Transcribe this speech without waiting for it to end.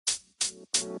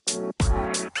All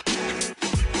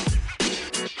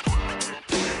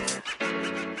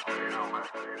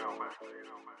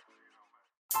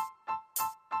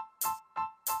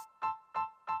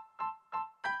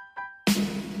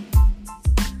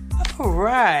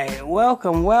right,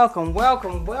 welcome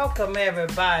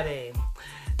everybody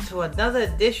to another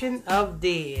edition of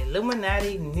the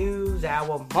Illuminati News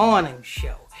Hour morning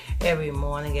show. Every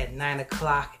morning at 9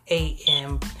 o'clock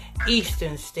a.m.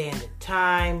 Eastern Standard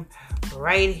Time,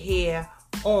 right here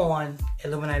on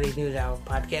Illuminati News Hour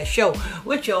podcast show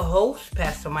with your host,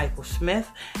 Pastor Michael Smith,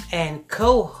 and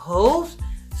co-host,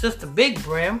 Sister Big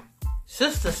Brim,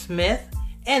 Sister Smith,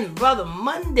 and Brother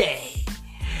Monday.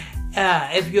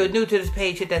 If you're new to this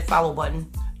page, hit that follow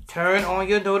button. Turn on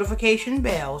your notification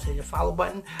bells. Hit the follow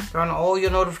button. Turn on all your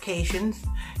notifications. You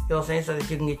know what I'm saying? So that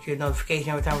you can get your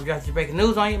notification every time we drop breaking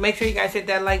news on you. Make sure you guys hit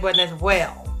that like button as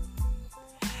well.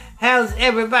 How's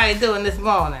everybody doing this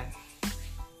morning?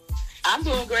 I'm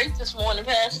doing great this morning,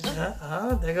 Pastor.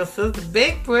 There goes Sister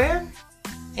Big Prayer.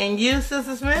 And you,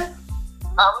 Sister Smith?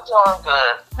 I'm doing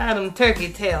good. How them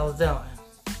turkey tails doing?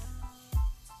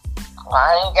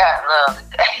 I ain't got none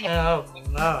today. Oh,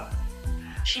 Lord.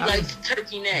 She likes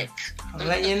turkey necks. I'm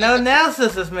letting you know now,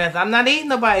 Sister Smith, I'm not eating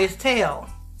nobody's tail.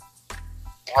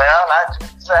 Well, I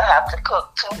just have to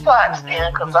cook 2 pots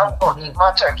then, because I'm going to eat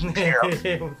my turkey tail.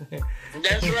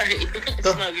 That's right.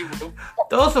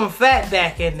 Throw some fat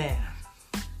back in there.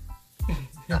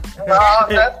 No,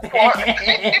 that's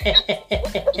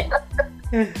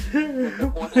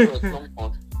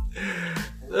important.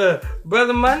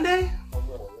 Brother Monday?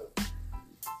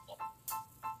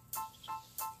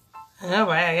 All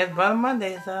right, I guess Brother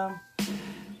Monday is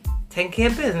taking care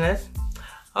of business.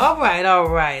 All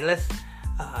right.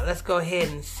 Let's go ahead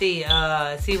and see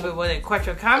what the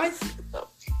question or comments. What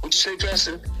you say,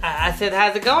 Pastor? I said,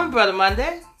 how's it going, Brother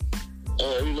Monday?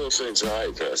 Things all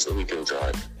right, Pastor. We can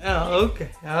try. Oh,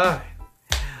 okay. All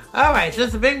right.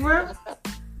 Sister Big Bro?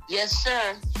 Yes,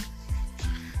 sir.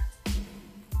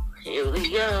 Here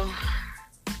we go.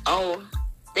 Oh,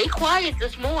 they quiet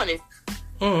this morning.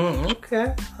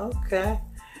 Okay.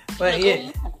 But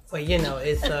yeah,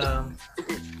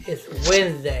 it's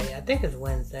Wednesday. I think it's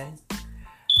Wednesday.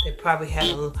 They probably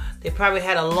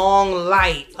had a long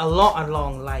night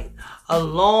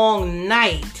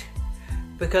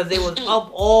because they was up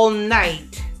all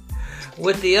night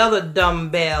with the other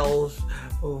dumbbells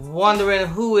wondering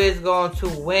who is going to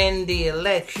win the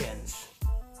elections.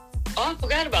 Oh, I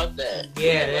forgot about that.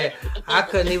 Yeah. I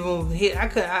couldn't even hear.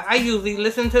 I usually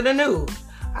listen to the news.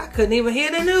 I couldn't even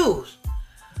hear the news.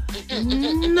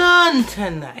 None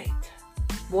tonight.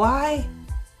 Why?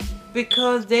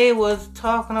 Because they was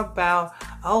talking about,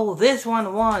 this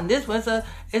one won. This one's a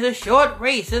short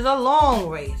race. It's a long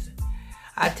race.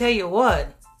 I tell you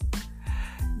what.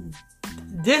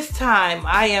 This time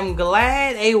I am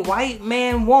glad a white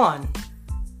man won.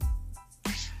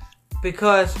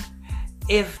 Because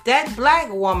if that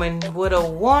black woman would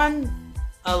have won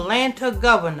Atlanta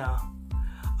governor,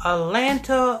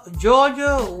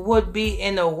 Georgia would be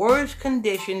in a worse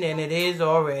condition than it is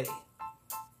already.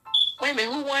 Wait a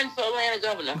minute, who won for Atlanta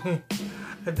governor?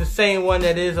 The same one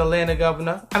that is Atlanta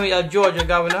governor. Georgia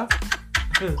governor.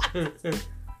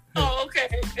 Oh, okay.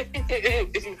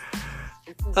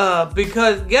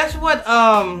 Because guess what?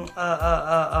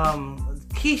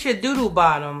 Keisha Doodle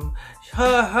Bottom,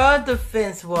 her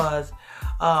defense was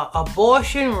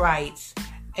abortion rights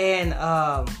and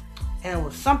it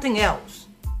was something else.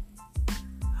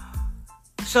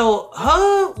 So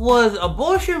her was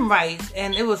abortion rights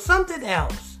and it was something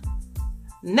else.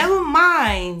 Never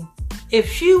mind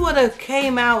if she would have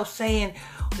came out saying,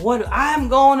 what I'm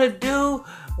going to do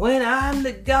when I'm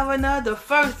the governor, the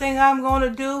first thing I'm going to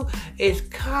do is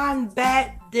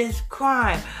combat this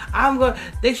crime.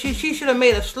 She should have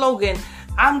made a slogan,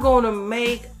 I'm going to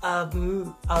make a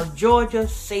Georgia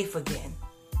safe again.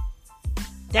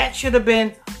 That should have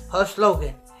been her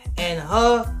slogan. And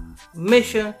her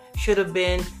mission should have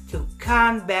been to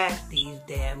combat these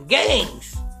damn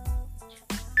gangs.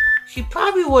 She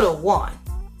probably would have won.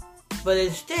 But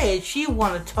instead, she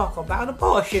want to talk about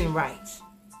abortion rights.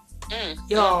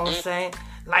 You know what I'm saying?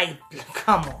 Like,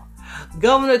 come on.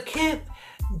 Governor Kemp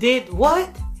did what?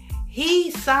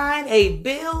 He signed a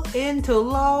bill into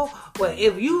law where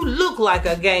if you look like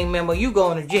a gang member, you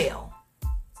going to jail.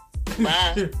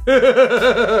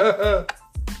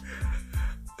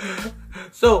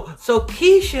 So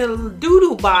Keisha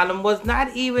Doodle Bottom was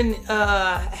not even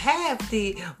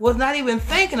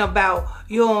thinking about,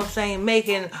 you know what I'm saying,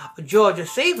 making Georgia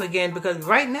safe again, because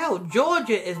right now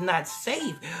Georgia is not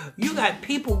safe. You got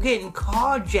people getting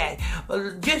carjacked.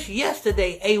 Just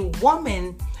yesterday, a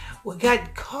woman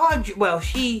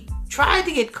she tried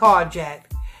to get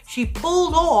carjacked. She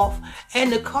pulled off,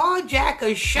 and the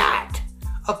carjacker shot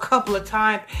a couple of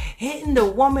times, hitting the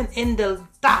woman in the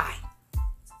thigh.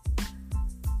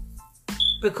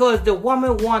 Because the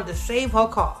woman wanted to save her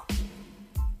car.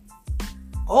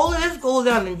 All of this goes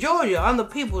down in Georgia under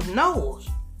people's nose.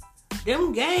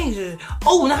 Them gangs is...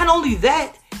 Oh, not only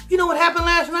that. You know what happened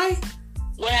last night?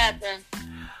 What happened?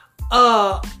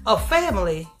 A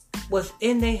family was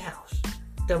in their house.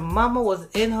 The mama was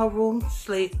in her room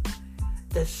asleep.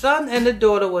 The son and the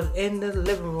daughter was in the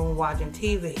living room watching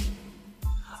TV.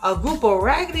 A group of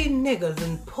raggedy niggas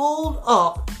and pulled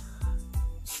up,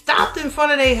 stopped in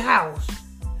front of their house,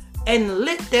 and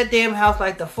lit that damn house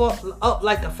like the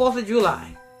 4th of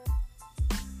July.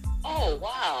 Oh,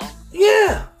 wow.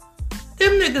 Yeah.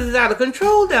 Them niggas is out of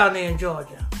control down there in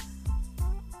Georgia.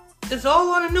 It's all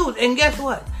on the news. And guess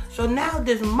what? So now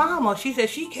this mama, she said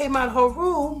she came out of her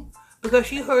room because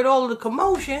she heard all of the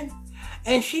commotion,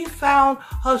 and she found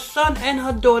her son and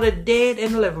her daughter dead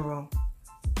in the living room.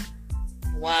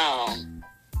 Wow.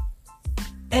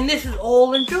 And this is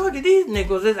all in Georgia. These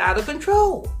niggas is out of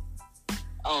control.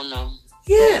 Oh, no.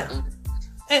 Yeah.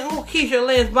 And all Keisha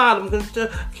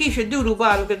Doodle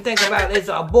Bottom can think about is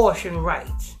abortion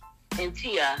rights. And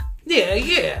Tia.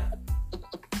 Yeah.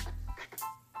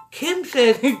 Kim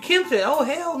said, oh,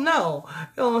 hell no.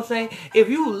 You know what I'm saying? If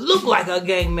you look like a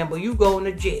gang member, you going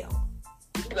to jail.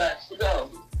 Let's go.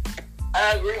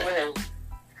 I agree with him.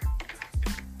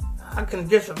 I can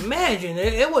just imagine.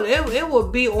 It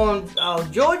would be on,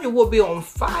 Georgia would be on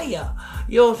fire.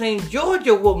 You know what I'm saying?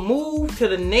 Georgia will move to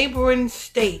the neighboring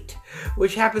state,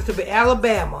 which happens to be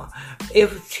Alabama,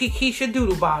 if Keisha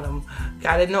Doodlebottom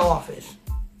got in the office.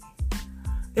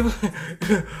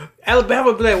 Alabama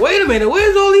would be like, wait a minute,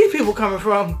 where's all these people coming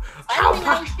from? I didn't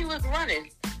know she was running.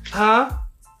 Huh?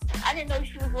 I didn't know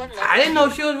she was running. I didn't know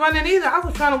she was running either. I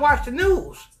was trying to watch the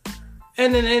news.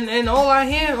 And all I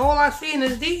hear and all I seen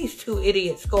is these two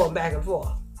idiots going back and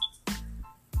forth.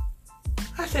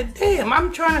 I said, damn, I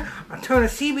turn to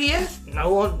CBS.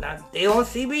 No, they on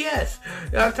CBS.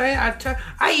 You know what I'm saying?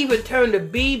 I even turned to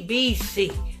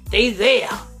BBC. They there.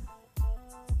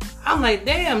 I'm like,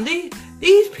 damn,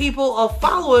 these people are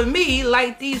following me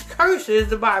like these curses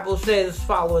the Bible says is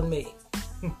following me.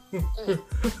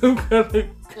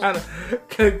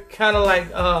 kind of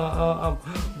like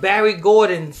Barry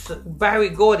Gordy's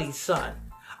son.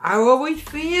 I always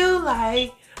feel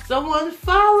like someone's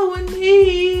following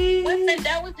me. Wait,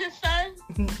 that was his son?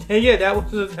 Yeah, that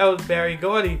was Barry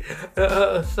Gordy's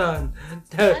son.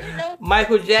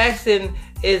 Michael Jackson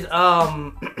is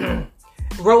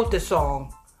wrote the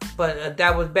song, but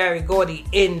that was Barry Gordy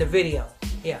in the video.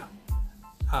 Yeah.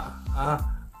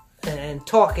 And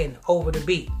talking over the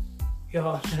beat. You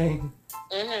know what I'm saying?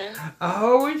 Mm-hmm. I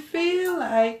always feel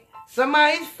like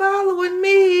somebody's following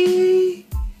me.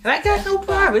 And I got no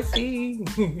privacy.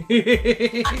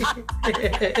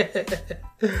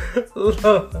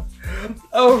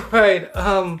 All right.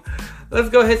 Let's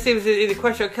go ahead and see if there's any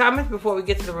questions or comments before we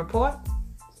get to the report.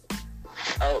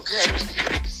 Okay.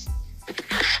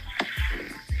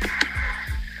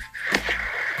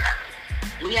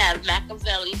 We have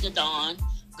Machiavelli the Dawn.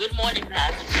 Good morning,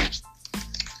 Pastor.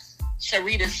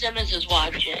 Sarita Simmons is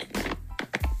watching.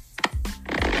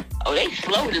 Oh, they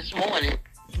slow this morning.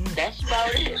 That's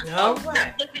about it. All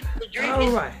right.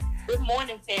 All right. Good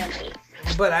morning, family.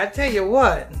 But I tell you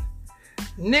what,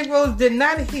 Negroes did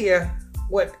not hear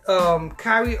what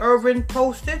Kyrie Irving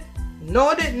posted,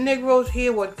 nor did Negroes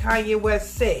hear what Kanye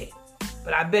West said.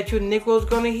 But I bet you Negroes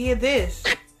gonna hear this.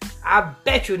 I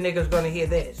bet you niggas gonna hear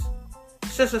this.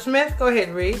 Sister Smith, go ahead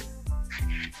and read.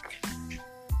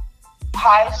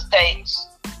 High stakes.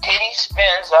 Diddy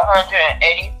spends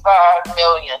 $185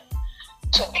 million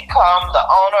to become the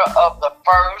owner of the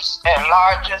first and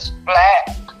largest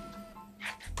black-owned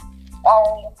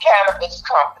cannabis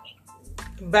company.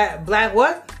 Black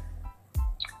what?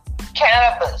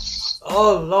 Cannabis.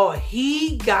 Oh Lord,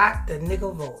 he got the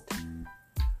nigga vote.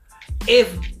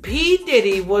 If P.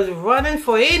 Diddy was running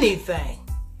for anything,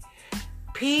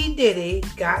 P. Diddy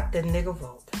got the nigga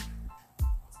vote.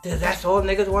 That's all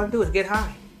niggas want to do is get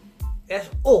high. That's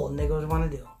all niggas want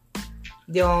to do.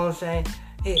 You know what I'm saying?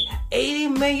 Hey, 80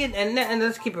 million, and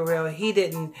let's keep it real. He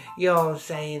didn't, you know what I'm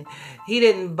saying? He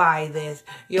didn't buy this.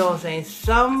 You know what I'm saying?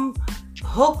 Some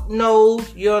hook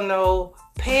nose, you know,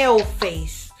 pale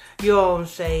face, you know what I'm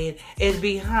saying, is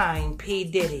behind P.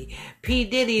 Diddy. P.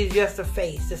 Diddy is just a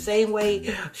face. The same way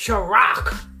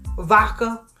Ciroc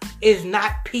vodka is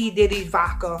not P. Diddy's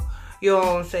vodka. You know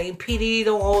what I'm saying? P. Diddy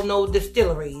don't own no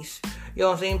distilleries. You know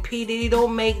what I'm saying? P. Diddy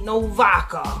don't make no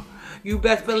vodka. You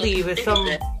best believe it's some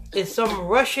It's some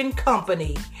Russian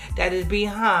company that is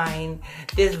behind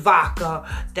this vodka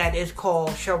that is called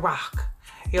Ciroc.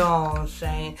 You know what I'm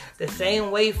saying? The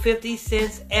same way 50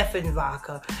 Cent's effing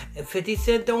vodka. And 50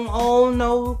 Cent don't own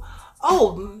no...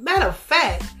 Oh, matter of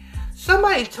fact,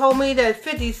 somebody told me that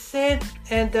 50 Cent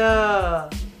and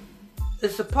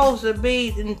is supposed to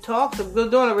be in talks of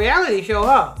doing a reality show,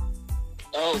 huh?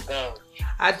 Oh, God.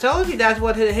 I told you that's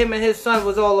what him and his son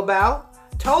was all about.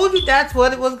 Told you that's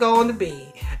what it was going to be.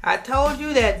 I told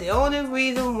you that the only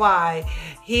reason why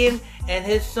him and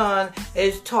his son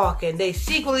is talking, they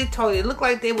secretly talking. It looked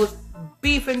like they was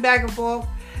beefing back and forth.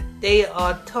 They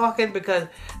are talking because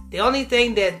the only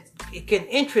thing that can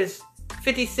interest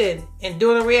 50 Cent in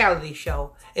doing a reality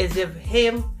show is if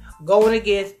him going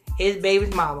against his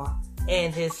baby's mama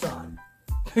and his son.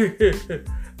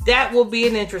 That will be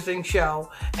an interesting show.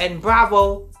 And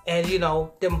Bravo and, you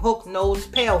know, them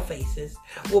hook-nosed pale faces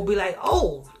will be like,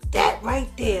 oh, that right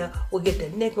there will get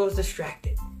the Negroes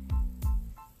distracted.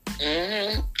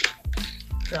 Mm-hmm.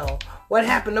 So, what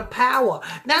happened to Power?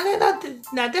 Now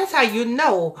that's how you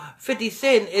know 50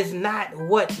 Cent is not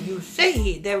what you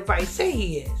say everybody say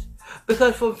he is.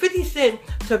 Because for 50 Cent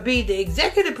to be the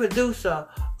executive producer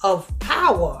of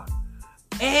Power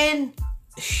and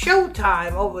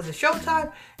Showtime, over the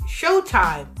Showtime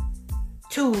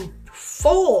to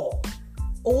fall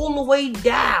all the way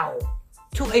down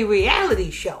to a reality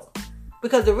show.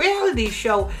 Because the reality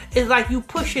show is like you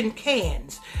pushing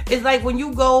cans. It's like when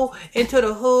you go into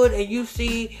the hood and you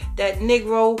see that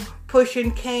Negro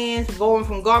pushing cans, going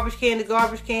from garbage can to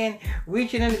garbage can,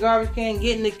 reaching in the garbage can,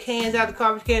 getting the cans out of the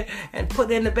garbage can and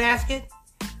putting it in the basket.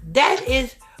 That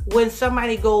is when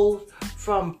somebody goes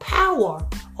from Power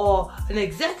or an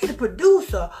executive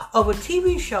producer of a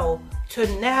TV show to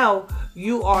now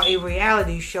you are a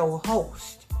reality show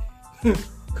host.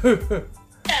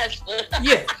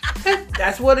 Yeah,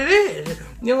 that's what it is.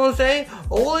 You know what I'm saying?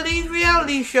 All of these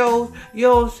reality shows, you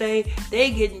know what I'm saying,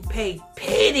 they getting paid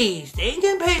pennies. They ain't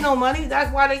getting paid no money.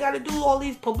 That's why they got to do all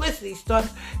these publicity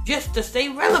stunts just to stay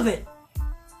relevant.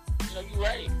 No, you're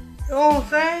right. You know what I'm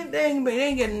saying? They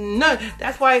ain't getting none.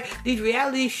 That's why these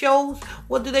reality shows,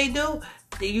 what do? They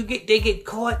get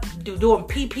caught doing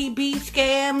PPP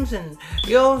scams, and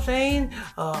you know what I'm saying?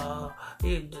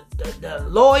 The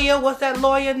lawyer, what's that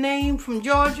lawyer name from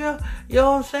Georgia? You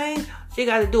know what I'm saying? She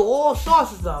got to do all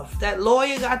sorts of stuff. That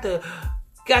lawyer got to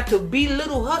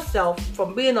belittle herself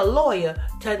from being a lawyer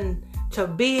to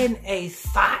being a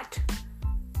thought.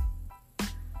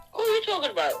 Who are you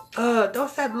talking about?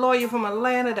 What's that lawyer from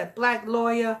Atlanta? That black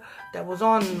lawyer that was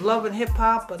on Love and Hip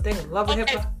Hop. I think Love and Hip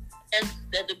Hop. And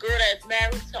the girl that's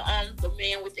married to the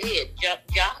man with the head,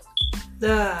 Jock.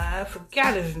 I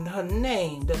forgot her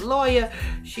name. The lawyer,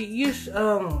 she used she's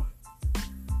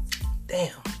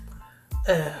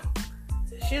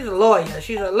a lawyer.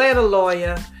 She's an Atlanta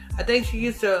lawyer. I think she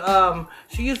used to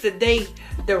date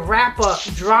the rapper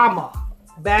Drama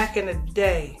back in the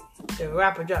day. The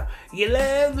rapper Drama. You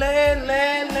left, right,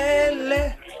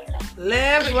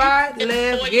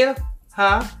 left, get her.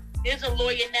 Huh? There's a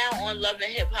lawyer now on Love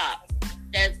and Hip Hop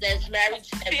that's married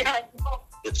to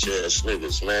Get your ass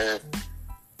niggas, man.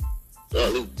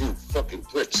 All they do fucking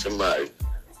threat somebody.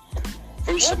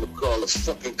 First I'm gonna call the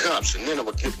fucking cops, and then I'm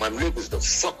gonna get my niggas to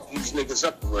fuck these niggas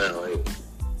up around here.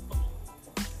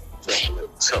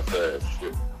 Tough ass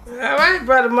shit. All right,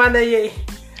 brother Monday.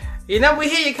 You know we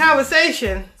hear your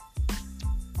conversation.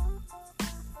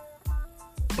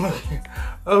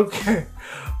 Okay.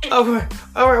 All right.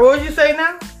 What would you say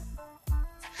now?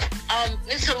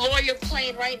 It's a lawyer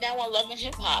playing right now on Love and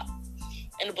Hip Hop,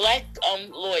 and a black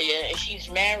lawyer, and she's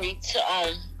married to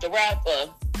the rapper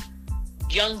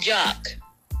Young Jock.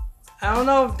 I don't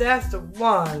know if that's the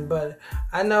one, but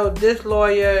I know this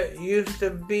lawyer used to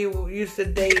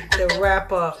date the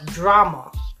rapper Drama.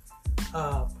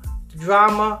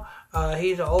 Drama.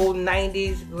 He's an old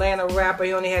 '90s Atlanta rapper.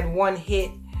 He only had one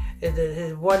hit.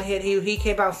 His one hit, he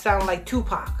came out sounding like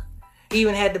Tupac. He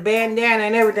even had the bandana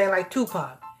and everything like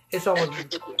Tupac. It's on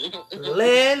left,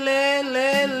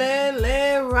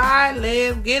 right,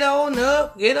 left, get on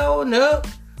up,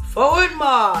 forward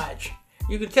march.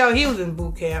 You could tell he was in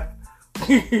boot camp.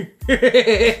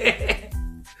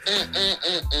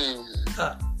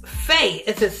 Faye,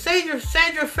 it's a Sandra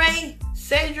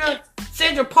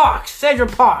Parks,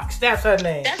 that's her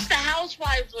name. That's the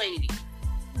housewife lady.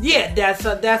 Yeah, that's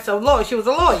a lawyer. She was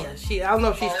a lawyer. I don't know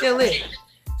if she still is.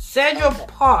 Sandra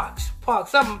Parks or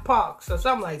something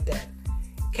like that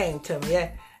came to me.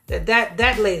 Yeah,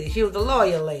 that lady. She was a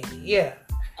lawyer lady. Yeah,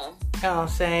 you know what I'm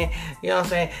saying.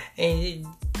 And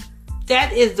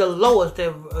that is the lowest.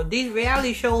 These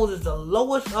reality shows is the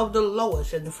lowest of the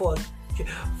lowest, and for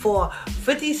for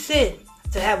 50 Cent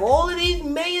to have all of these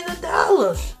millions of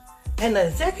dollars and the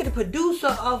executive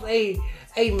producer of a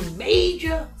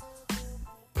major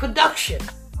production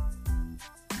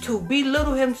to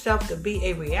belittle himself to be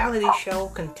a reality show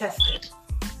contestant.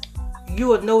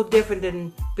 You are no different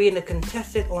than being a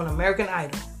contestant on American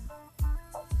Idol.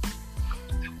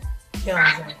 You know what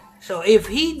I'm saying? So if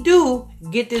he do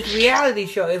get this reality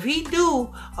show, if he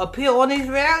do appear on this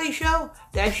reality show,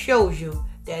 that shows you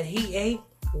that he ain't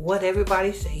what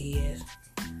everybody say he is.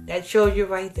 That shows you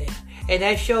right there. And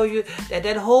that shows you that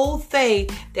that whole thing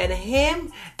that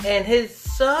him and his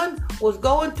son was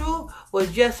going through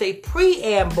was just a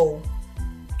preamble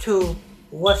to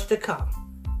what's to come.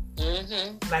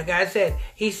 Mm-hmm. Like I said,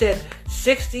 he said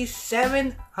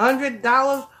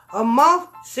 $6,700 a month.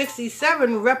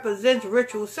 67 represents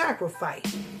ritual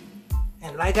sacrifice.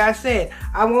 And like I said,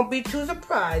 I won't be too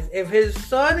surprised if his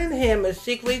son and him are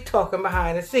secretly talking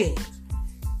behind the scenes.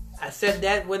 I said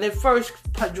that when it first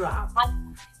dropped.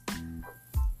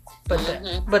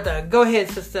 But go ahead,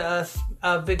 Sister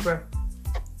Big Bro.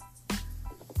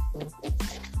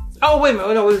 Oh, wait a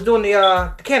minute. No, we was doing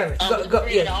the cannabis. Go,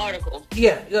 yeah. The article.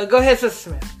 Yeah, go ahead, Sister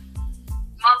Smith.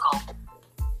 Uncle.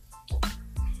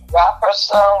 Rapper,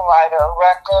 songwriter,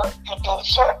 record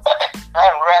producer, and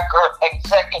record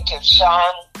executive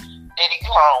Sean Diddy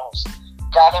Combs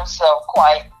got himself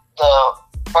quite the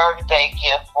birthday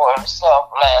gift for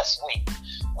himself last week,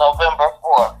 November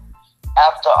 4th,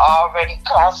 after already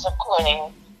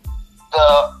consequenting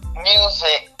the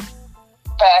music,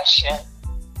 fashion,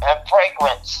 and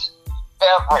fragrance,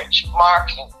 beverage,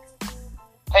 marketing,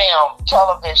 film,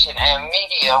 television, and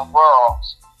media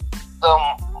worlds. The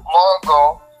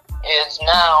mogul is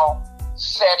now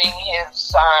setting his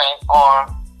sign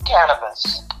on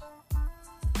cannabis.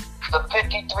 The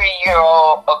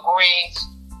 53-year-old agrees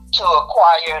to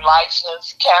acquire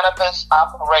licensed cannabis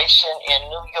operation in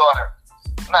New York,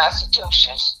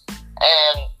 Massachusetts,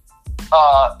 and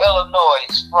Illinois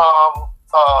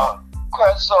from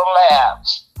Creso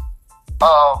Labs,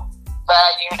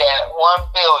 valued at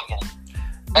 $1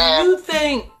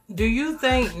 billion. Do you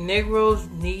think Negroes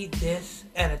need this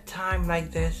at a time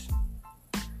like this?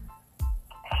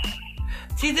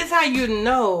 See, this is how you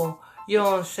know what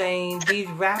I'm saying, these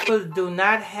rappers do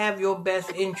not have your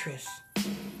best interests.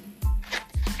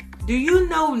 Do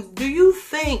you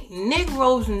think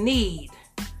Negroes need,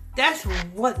 that's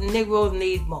what Negroes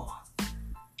need more?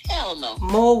 Hell no.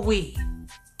 More weed.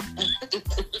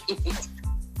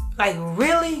 Like,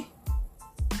 really?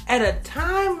 At a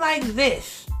time like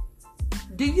this,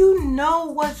 do you know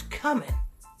what's coming?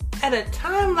 At a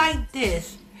time like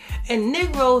this, and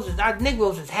our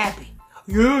Negroes is happy.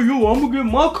 Yeah, I'm gonna get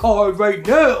my card right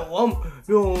now.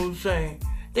 You know what I'm saying?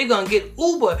 They're gonna get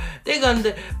Uber. They're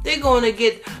gonna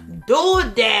get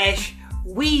DoorDash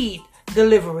weed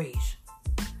deliveries.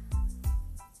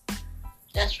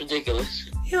 That's ridiculous.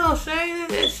 You know what I'm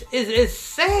saying? It's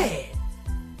sad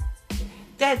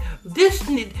that this.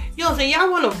 You know what I'm saying? Y'all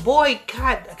want to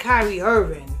boycott Kyrie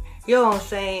Irving. You know what I'm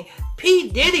saying?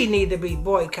 Pdiddy need to be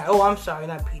boycotted. Oh, I'm sorry,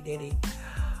 not Pdiddy.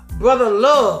 Brother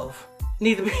Love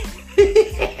need to be.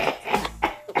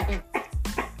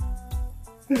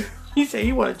 He said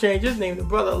he want to change his name to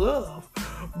Brother Love.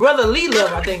 Brotherly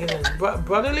Love, I think it is.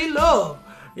 Brotherly Love.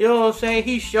 You know what I'm saying?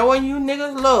 He's showing you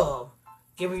niggas love.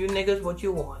 Giving you niggas what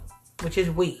you want, which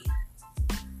is weed.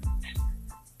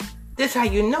 This how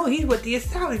you know he's with the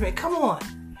establishment. Come on.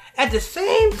 At the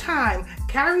same time,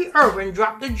 Kyrie Irving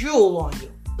dropped a jewel on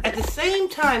you. At the same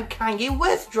time, Kanye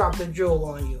West dropped a jewel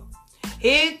on you.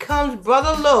 Here comes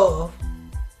Brother Love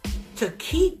to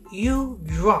keep you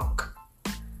drunk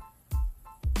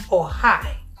or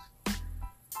high.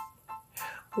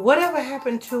 Whatever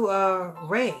happened to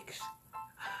Regs?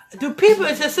 Do people?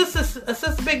 It's a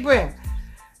sister Big Brim.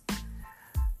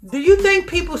 Do you think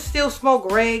people still smoke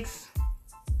Regs?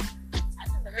 I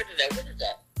never heard of that. What is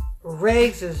that?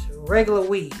 Regs is regular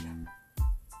weed.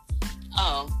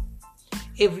 Oh.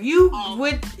 If you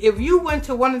went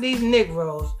to one of these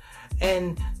Negroes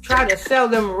and try to sell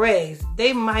them Regs,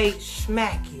 they might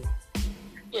smack you.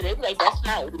 Yeah, they be like, that's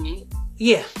not weed.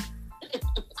 Yeah.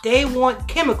 They want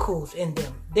chemicals in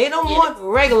them. They don't want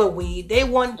regular weed. They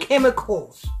want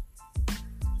chemicals.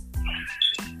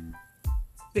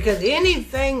 Because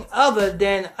anything other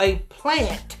than a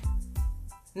plant.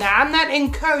 Now, I'm not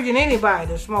encouraging anybody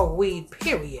to smoke weed,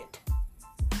 period.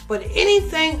 But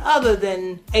anything other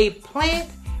than a plant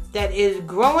that is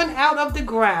growing out of the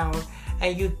ground,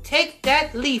 and you take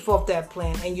that leaf off that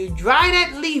plant and you dry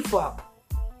that leaf up,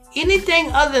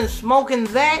 anything other than smoking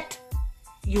that,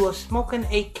 you are smoking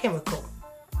a chemical.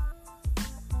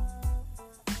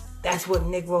 That's what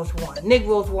Negroes want.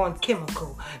 Negroes want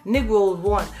chemical. Negroes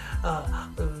want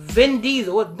Vin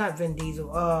Diesel. Not Vin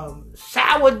Diesel.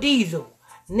 Sour Diesel.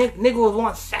 Negroes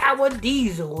want sour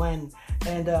diesel and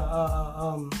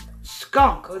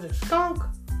skunk. Was it skunk?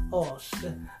 Oh,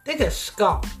 I think it's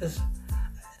skunk. There's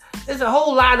a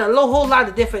whole lot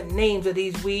of different names of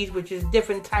these weeds, which is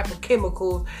different type of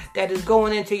chemicals that is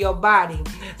going into your body.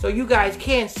 So you guys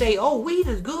can't say, oh, weed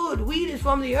is good. Weed is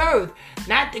from the earth.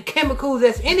 Not the chemicals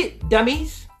that's in it,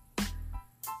 dummies.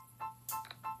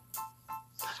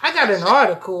 I got an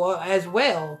article as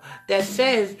well that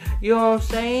says, you know what I'm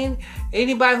saying?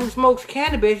 Anybody who smokes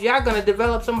cannabis, y'all gonna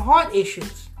develop some heart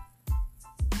issues.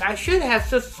 I should have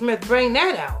Sister Smith bring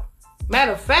that out.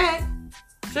 Matter of fact,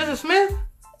 Sister Smith?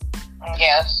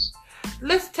 Yes.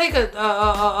 Let's take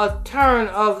a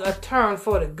turn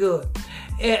for the good.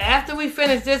 And after we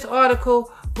finish this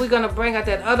article, we're gonna bring out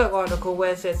that other article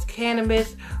where it says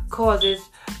cannabis causes,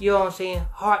 you know what I'm saying,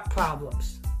 heart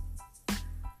problems.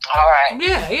 All right.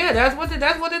 Yeah, that's what the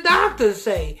doctors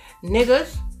say,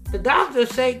 niggas. The doctors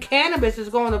say cannabis is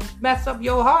going to mess up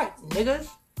your heart, niggas.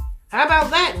 How about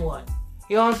that one?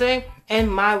 You know what I'm saying? And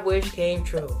my wish came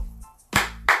true.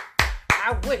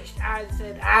 I wish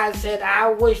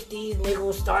these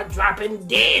niggas start dropping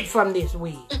dead from this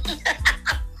weed.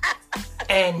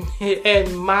 and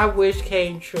my wish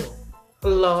came true.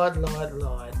 Lord.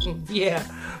 Yeah.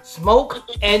 Smoke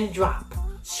and drop.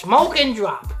 Smoke and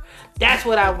drop. That's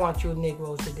what I want you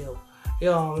Negroes to do.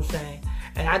 You know what I'm saying?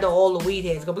 And I know all the weed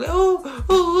heads gonna be like,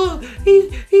 oh,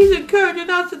 he's encouraging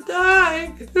us to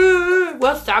die.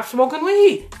 Well, stop smoking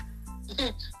weed.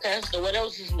 Pastor, what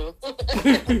else is new?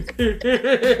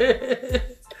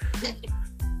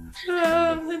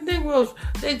 The Negroes,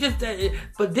 they just,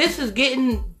 but this is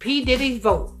getting P. Diddy's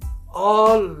vote.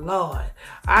 Oh, Lord.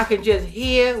 I can just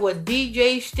hear what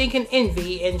DJ Stinking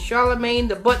Envy and Charlemagne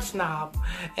the Butt Snob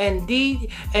and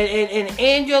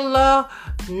Angela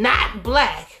Not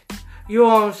Black, you know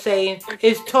what I'm saying,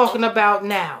 is talking about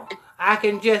now. I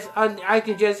can just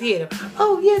hear them.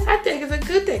 Oh, yes, I think it's a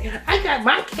good thing. I got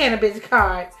my cannabis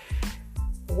card.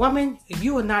 Woman,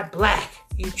 you are not black.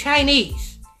 You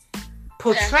Chinese.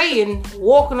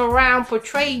 Walking around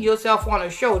portraying yourself on a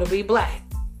show to be black.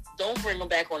 Don't bring them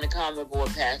back on the comment board,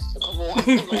 Pastor. Come on.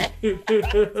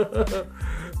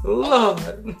 Lord,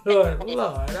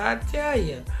 I tell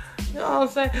you. You know what I'm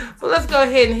saying? But let's go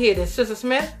ahead and hear this. Sister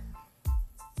Smith?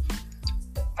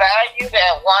 Valued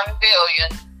at $1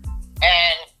 billion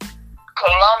and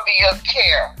Columbia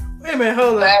Care. Wait a minute,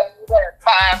 hold on. Valued at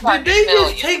 $500 Did they just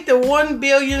million. take the $1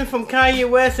 billion from Kanye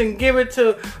West and give it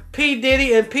to P.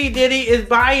 Diddy, and P. Diddy is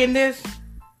buying this?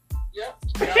 Yep.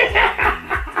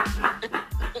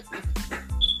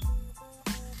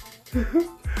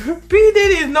 P.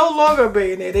 Diddy is no longer a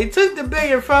billionaire. They took the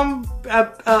billion from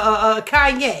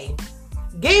Kanye,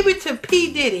 gave it to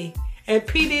P. Diddy, and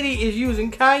P. Diddy is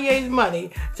using Kanye's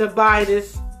money to buy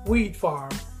this weed farm.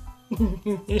 Go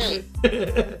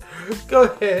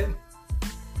ahead.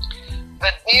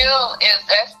 The deal is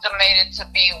estimated to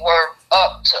be worth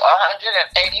up to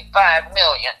 $185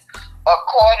 million,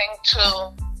 according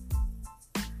to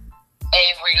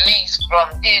a release from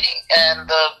Diddy and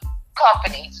the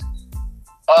companies.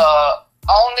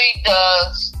 Only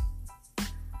does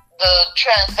the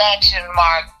transaction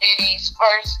mark Diddy's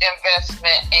first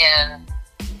investment in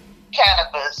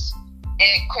cannabis.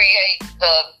 It creates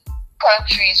the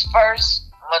country's first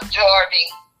majority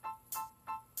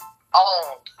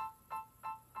owned,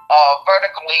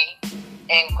 vertically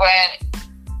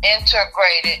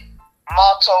integrated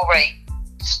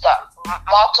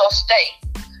multi-state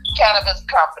cannabis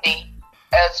company,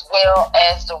 as well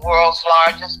as the world's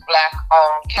largest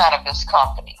black-owned cannabis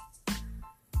company.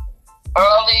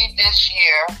 Early this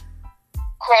year,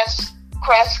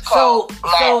 Cresco.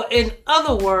 So in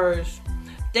other words,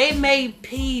 they made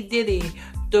P. Diddy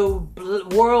the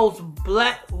world's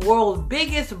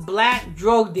biggest black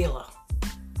drug dealer.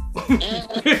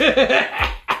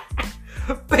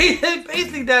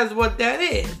 Basically, that's what that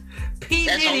is. P.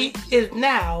 Diddy is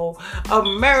now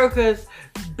America's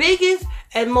biggest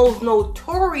and most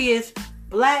notorious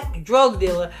black drug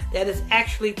dealer that is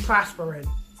actually prospering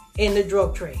in the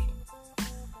drug trade.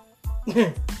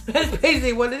 That's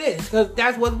basically what it is, because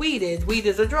that's what weed is. Weed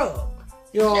is a drug.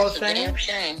 You know what I'm saying? Damn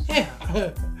shame. Yeah.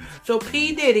 So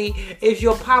P. Diddy is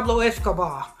your Pablo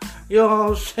Escobar. You know what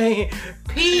I'm saying?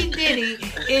 P. Diddy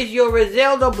is your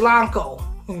Rizelda Blanco.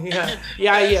 Yeah.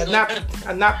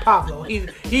 Not Pablo. He's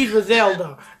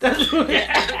Rizelda. That's what.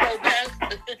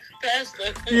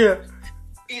 Pastor. Yeah.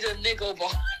 He's a nigga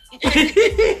boy.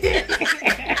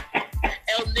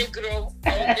 El Negro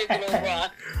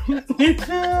rock.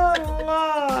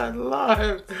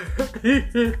 Lord.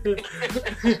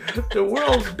 The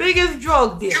world's biggest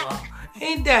drug dealer.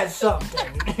 Ain't that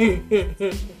something?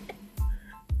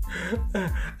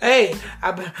 Hey,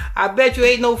 I bet you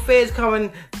ain't no feds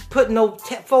coming putting no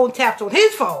phone taps on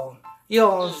his phone. You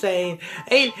know what I'm saying?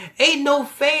 Ain't no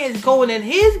feds going in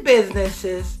his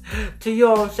businesses to, you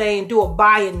know what I'm saying, do a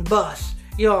buy and bust.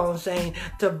 You know what I'm saying?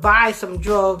 To buy some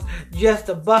drugs just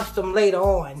to bust them later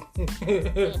on.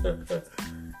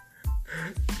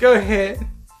 Go ahead.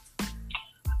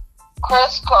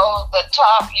 Cresco, the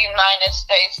top United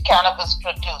States cannabis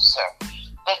producer.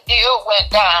 The deal went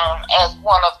down as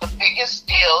one of the biggest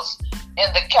deals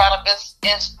in the cannabis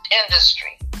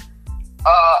industry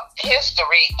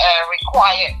history and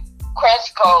required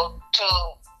Cresco to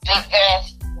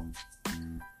divest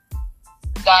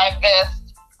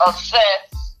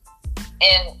assets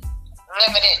in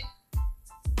limited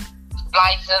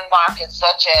licensed markets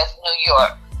such as New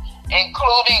York.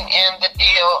 Including in the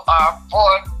deal are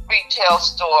 4 retail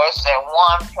stores and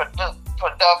 1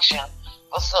 production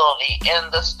facility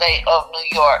in the state of New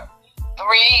York,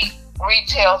 3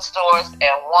 retail stores and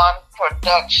 1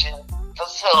 production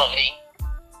facility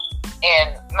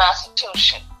in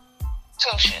Massachusetts,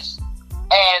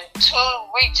 and 2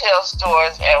 retail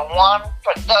stores and 1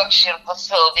 production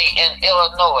facility in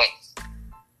Illinois.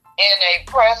 In a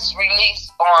press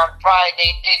release on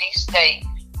Friday, Diddy stated,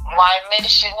 "My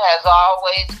mission has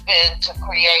always been to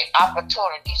create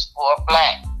opportunities for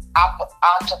black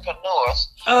entrepreneurs."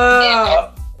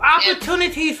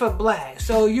 Opportunities for black.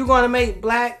 So you're going to make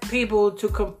black people to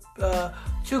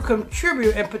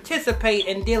contribute and participate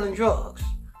in dealing drugs.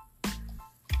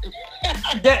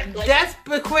 That's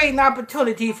creating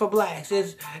opportunity for blacks.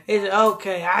 Is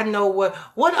okay. I know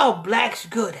what are blacks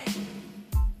good at?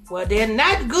 Well, they're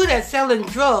not good at selling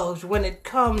drugs when it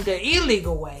comes the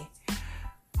illegal way.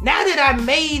 Now that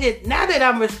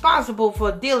I'm responsible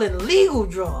for dealing legal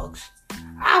drugs,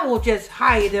 I will just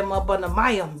hire them up under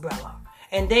my umbrella,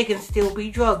 and they can still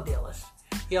be drug dealers.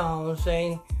 You know what I'm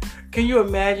saying? Can you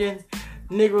imagine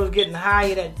Negroes getting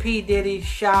hired at P. Diddy's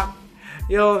shop?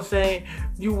 You know what I'm saying?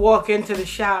 You walk into the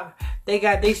shop, they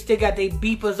still got their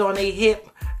beepers on their hip.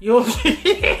 You know what I'm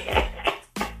saying?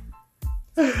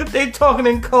 They talking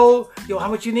in code. Yo, how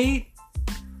much you need?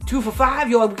 2 for $5?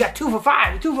 Yo, we got 2 for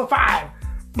 $5. 2 for $5.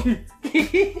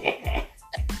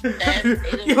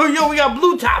 Yo, we got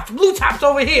blue tops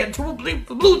over here. 2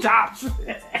 blue tops.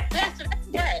 That's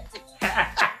right.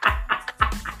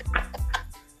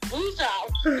 Blue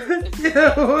tops.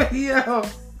 Yo,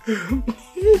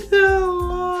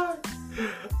 Lord.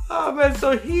 Oh man,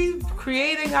 so he's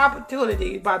creating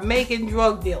opportunity by making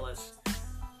drug dealers.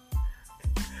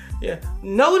 Yeah,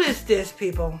 notice this,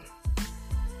 people.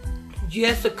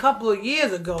 Just a couple of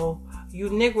years ago, you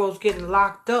Negroes getting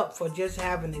locked up for just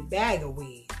having a bag of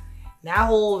weed.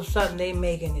 Now all of a sudden they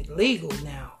making it legal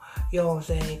now. You know what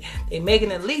I'm saying? They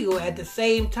making it legal at the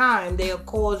same time they are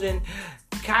causing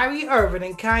Kyrie Irving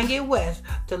and Kanye West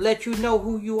to let you know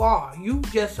who you are. You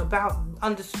just about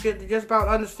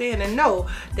understand and know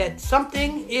that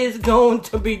something is going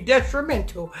to be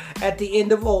detrimental at the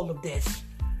end of all of this.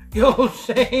 You know what I'm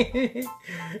saying?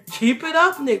 Keep it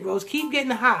up, Negroes. Keep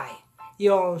getting high. You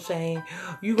know what I'm saying?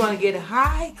 You're going to get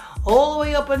high all the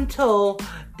way up until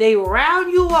they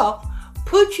round you up,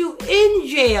 put you in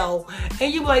jail,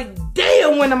 and you're like,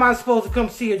 damn, when am I supposed to come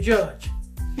see a judge?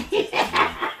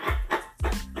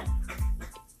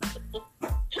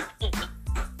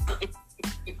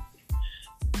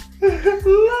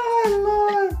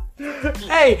 Lord.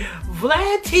 Hey,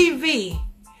 Vlad TV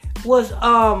was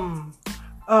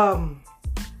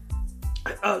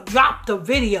dropped a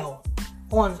video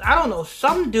on, I don't know,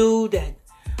 some dude that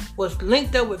was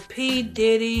linked up with P.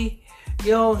 Diddy,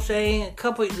 you know what I'm saying,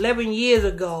 11 years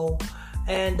ago.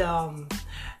 And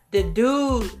the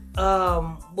dude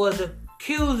was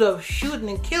accused of shooting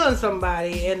and killing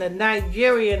somebody in a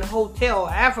Nigerian hotel,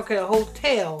 African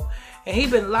hotel. And he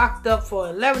been locked up for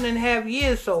 11 and a half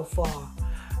years so far.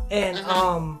 And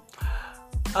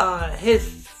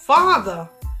his father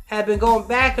had been going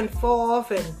back and forth,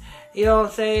 and you know what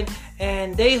I'm saying,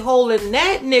 and they holding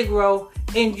that Negro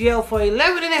in jail for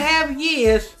 11 and a half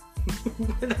years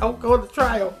without going to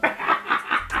trial.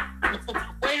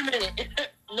 Wait a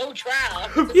minute. No trial.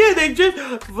 Yeah,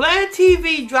 Vlad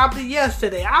TV dropped it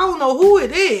yesterday. I don't know who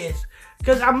it is,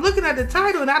 because I'm looking at the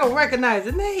title and I don't recognize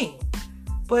the name.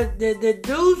 But the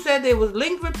dude said they was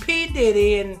linked with P.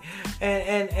 Diddy, and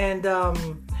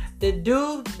the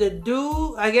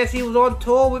dude, I guess he was on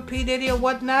tour with P. Diddy or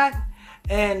whatnot,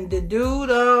 and the dude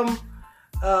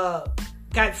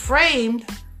got framed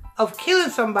of killing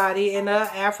somebody in an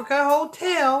African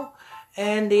hotel,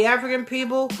 and the African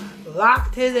people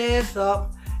locked his ass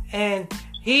up, and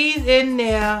he's in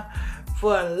there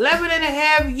for 11 and a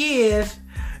half years,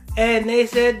 and they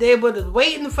said they were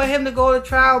waiting for him to go to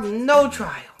trial. No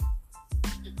trial.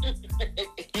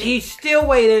 He's still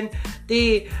waiting.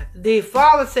 The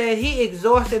father said he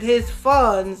exhausted his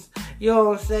funds, you know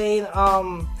what I'm saying,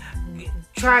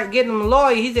 try getting him a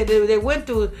lawyer. He said they went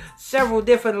through several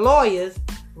different lawyers.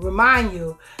 Remind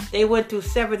you, they went through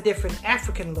 7 different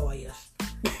African lawyers.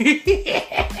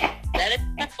 That is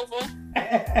possible.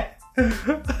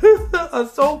 A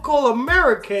so-called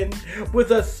American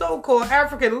with a so-called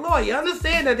African lawyer.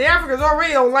 Understand that the Africans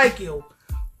already don't like you.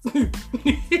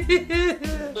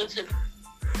 Listen,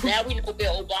 now we know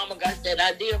where Obama got that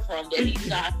idea from that he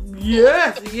signed.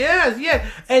 Yes.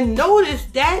 And notice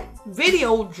that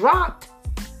video dropped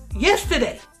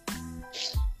yesterday.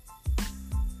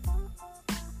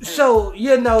 So,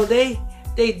 you know, they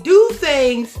do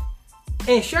things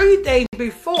and show you things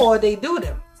before they do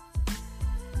them.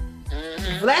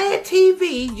 Vlad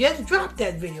TV just dropped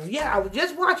that video. Yeah, I was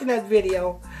just watching that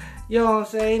video. You know what I'm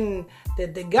saying?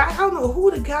 The guy, I don't know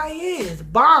who the guy is.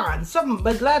 Bond. Something,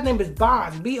 but his last name is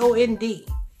Bond. B-O-N-D.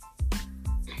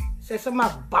 Said something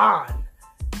about Bond.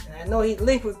 And I know he's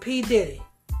linked with Pdiddy.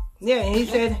 Yeah, and he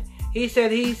said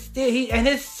and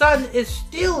his son is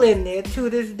still in there to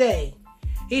this day.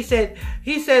 He said,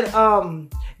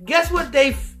 guess what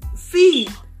they feed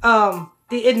the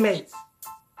inmates?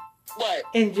 What?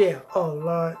 In jail. Oh,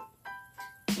 Lord.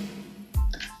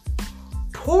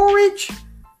 Porridge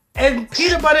and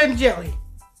peanut butter and jelly.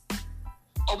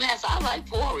 Oh, man, so I like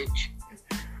porridge.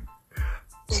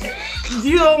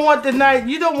 You don't want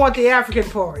the African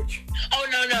porridge. Oh,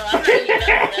 no, I'm not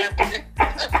eating that.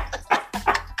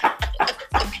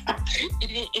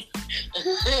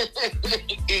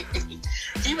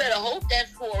 You better hope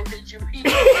that's porridge you eat.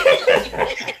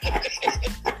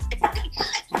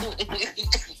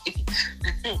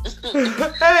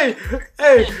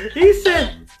 Hey, he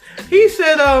said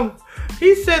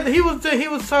he was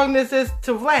talking this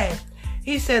to Vlad.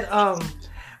 He said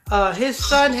his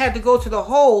son had to go to the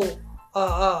hole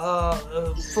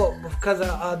because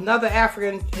another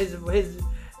African his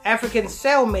African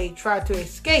cellmate tried to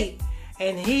escape,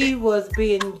 and he was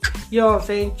being, you know what I'm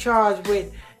saying, charged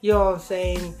with, you know what I'm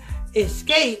saying,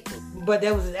 escape, but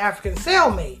that was his African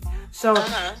cellmate. So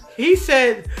he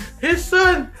said that his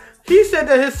son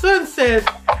said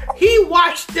he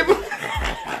watched them. You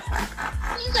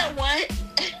said what?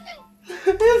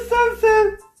 His son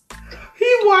said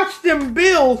he watched them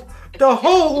build the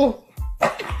whole.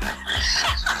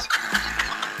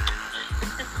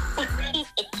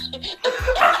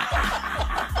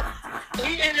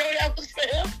 You didn't know that was for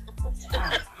him?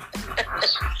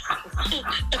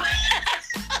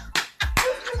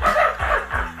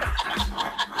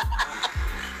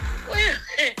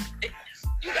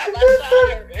 You got my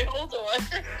son. Hold on.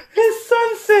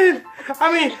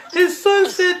 His son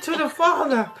said to the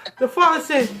father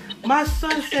said, my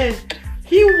son said,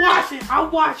 I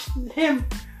watched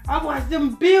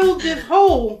them build this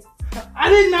hole. I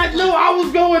did not know I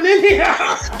was going in here.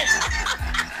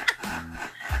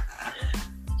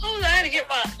 Hold on, I had to get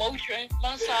my emotion,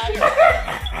 my side.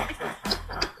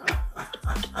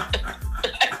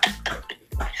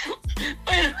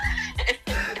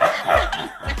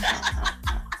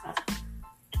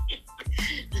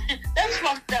 That's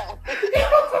fucked up.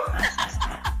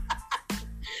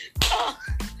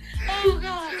 Oh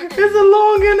God. It's a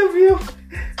long interview.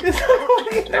 He's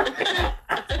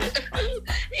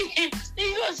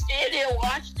gonna stand there and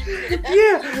watch this.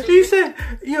 Yeah, he said,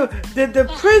 the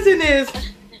prison is,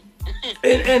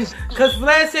 and because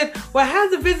Vlad said, well,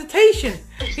 how's the visitation?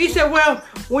 He said, well,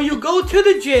 when you go to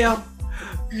the jail,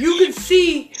 you can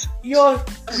see your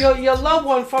loved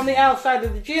one from the outside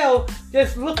of the jail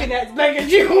just looking at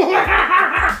you.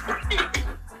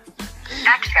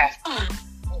 Access.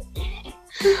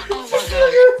 Oh my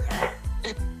God.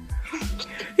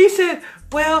 He said,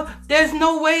 well, there's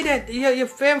no way that your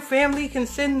family can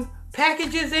send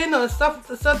packages in or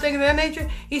something of that nature.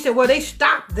 He said, well, they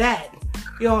stopped that.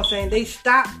 You know what I'm saying? They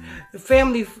stopped the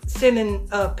family sending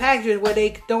packages where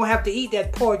they don't have to eat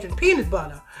that porridge and peanut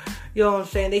butter. You know what I'm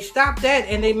saying? They stopped that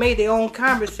and they made their own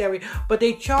commissary, but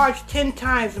they charged 10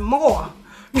 times more.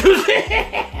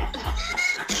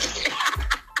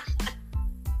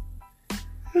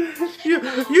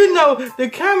 You know, the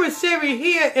commissary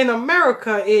here in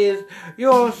America is, you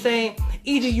know what I'm saying,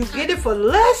 either you get it for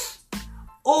less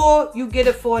or you get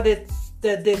it for the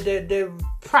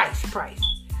price.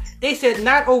 They said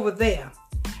not over there.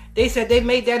 They said they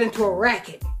made that into a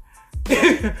racket.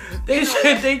 They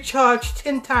said they charged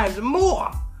 10 times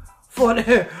more for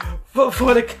the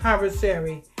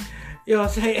commissary. You know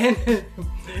what I'm saying? And,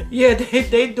 yeah,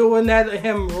 they doing that to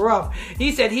him rough.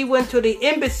 He said he went to the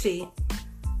embassy.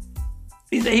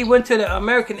 He said he went to the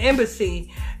American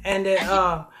embassy, and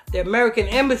the American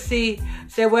embassy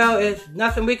said, well, there's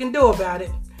nothing we can do about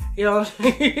it. You know what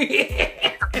I'm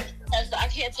saying? I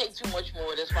can't take too much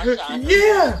more. That's my time.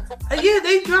 Yeah,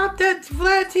 they dropped that.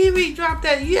 Vlad TV dropped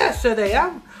that yesterday.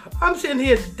 I'm sitting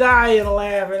here dying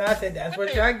laughing. I said, that's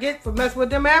what y'all get for messing with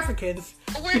them Africans.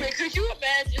 Wait a minute, could you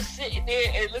imagine sitting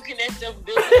there and looking at them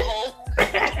building a hole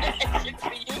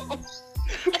for you?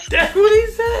 That's what he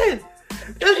said.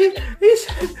 He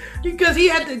said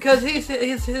because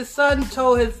his son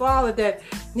told his father that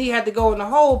he had to go in the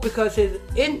hole because his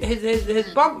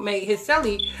bunkmate, his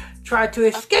cellie, tried to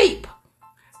escape,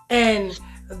 and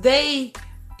they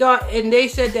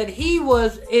said that he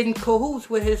was in cahoots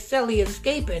with his cellie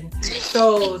escaping,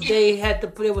 so they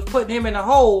was putting him in a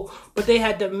hole, but they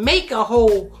had to make a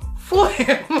hole for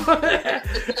him.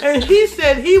 And he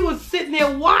said he was sitting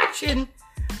there watching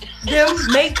them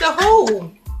make the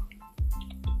hole.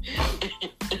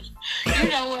 You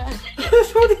know what?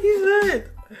 That's what he said.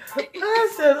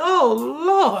 I said, oh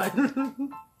Lord.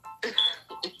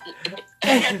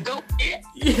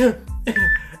 Yeah.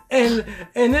 And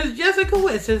it's just a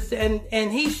coincidence,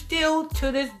 and he's still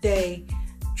to this day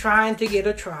trying to get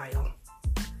a trial,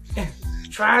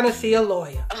 trying to see a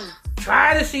lawyer,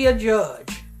 trying to see a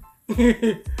judge.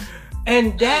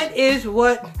 And that is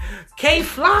what K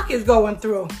Flock is going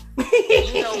through.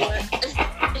 You know what?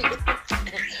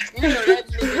 You know that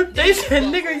nigga. They said,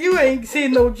 nigga, you ain't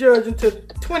seen no judge until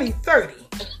 2030.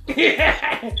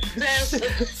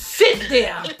 Sit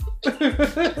there.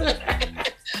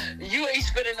 You ain't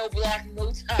spinning no block in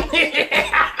no time.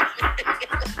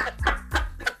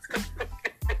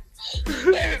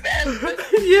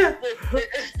 Yeah.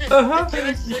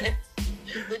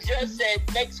 The judge said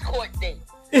next court date,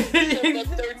 December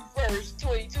 31st,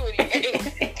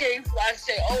 2028. K Fly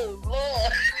said, oh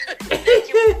Lord.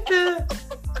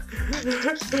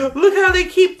 Look how they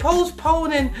keep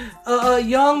postponing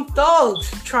Young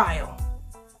Thug's trial.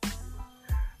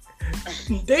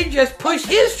 They just pushed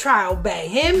his trial back.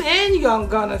 Him and Young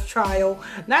Gunner's trial.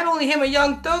 Not only him and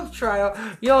Young Thug's trial.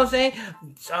 You know what I'm saying?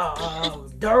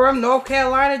 Durham, North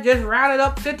Carolina just rounded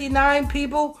up 59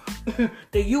 people.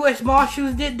 The U.S.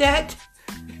 Marshals did that.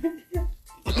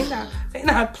 They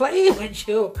not playing with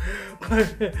you.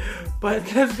 But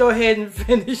let's go ahead and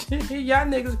finish. Y'all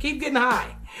niggas keep getting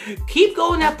high. Keep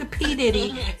going after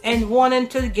Pdiddy and wanting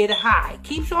to get high.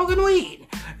 Keep smoking weed.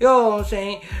 You know what I'm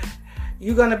saying?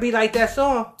 You're gonna be like that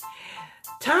song.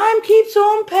 Time keeps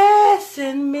on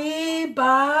passing me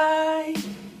by.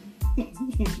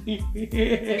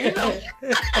 You know.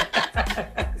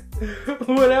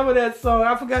 Whatever that song,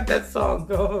 I forgot that song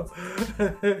though.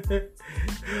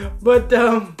 But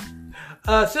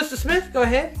Sister Smith, go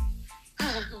ahead.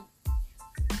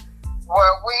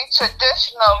 Where we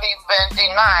traditionally been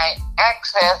denied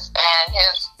access, and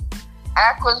his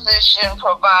acquisition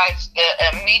provides the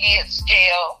immediate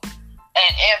scale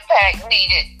and impact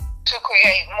needed to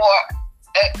create more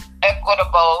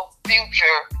equitable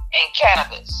future in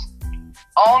cannabis.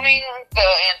 Owning the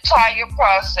entire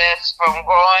process from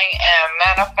growing and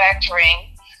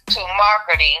manufacturing to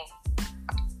marketing,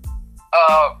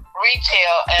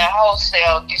 retail and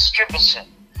wholesale distribution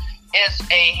is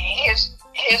a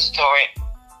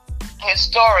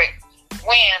historic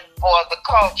win for the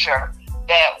culture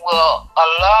that will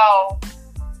allow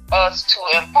us to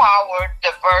empower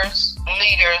diverse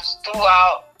leaders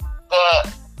throughout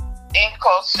the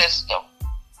ecosystem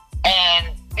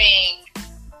and be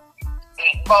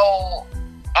bold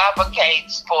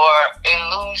advocates for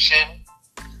illusion,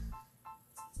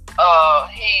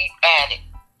 he added.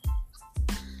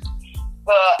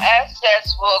 The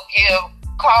assets will give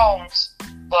Combs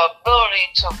the ability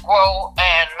to grow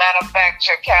and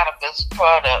manufacture cannabis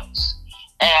products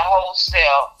and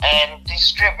wholesale and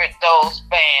distribute those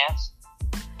brands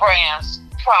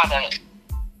products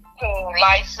to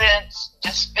licensed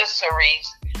dispensaries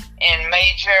in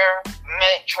major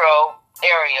metro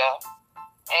area,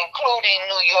 including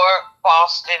New York,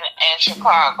 Boston, and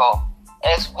Chicago,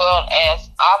 as well as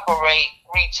operate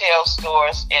retail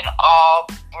stores in all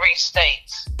 3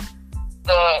 states.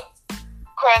 The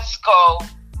Cresco,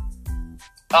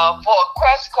 for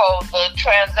Cresco, the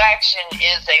transaction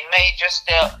is a major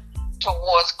step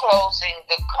towards closing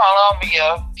the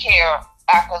Columbia Care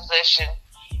acquisition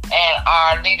and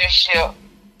our leadership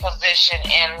position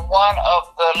in one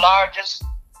of the largest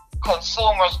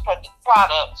consumers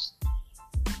products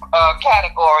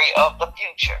category of the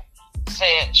future.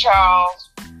 said Charles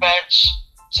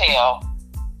Birchtail,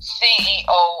 CEO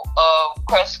of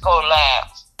Cresco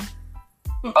Labs.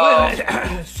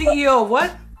 CEO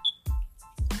what?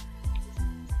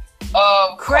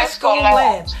 Cresco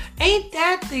Labs. Ain't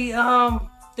that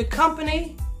the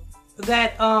company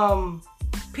that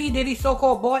P. Diddy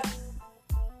so-called bought?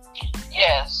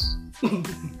 Yes.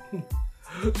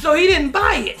 So he didn't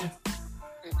buy it.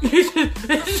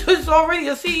 It's already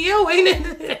a CEO, ain't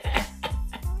it?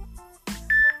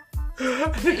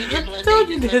 I told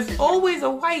you there's always a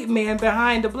white man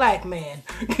behind a black man.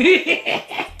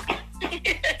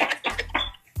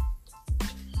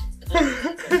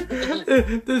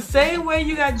 The same way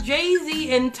you got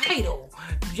Jay-Z and Tidal.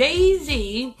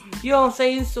 Jay-Z, you know what I'm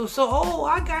saying? So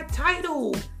I got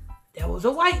Tidal. There was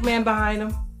a white man behind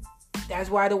him. That's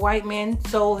why the white man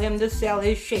sold him to sell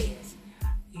his shares.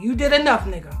 You did enough,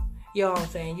 nigga. You know what I'm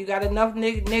saying? You got enough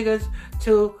niggas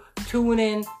to tune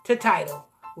in to Tidal.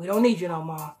 We don't need you no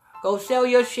more. Go sell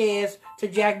your shares to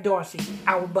Jack Dorsey,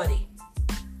 our buddy.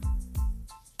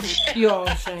 You know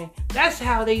what I'm saying? That's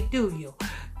how they do you.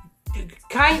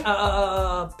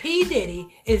 P. Diddy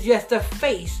is just a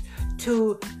face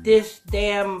to this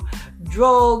damn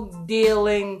drug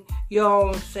dealing, you know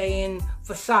what I'm saying,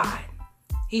 facade.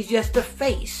 He's just a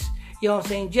face, you know what I'm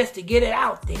saying, just to get it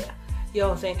out there. You know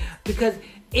what I'm saying? Because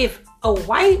if a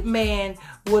white man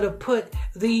would have put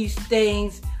these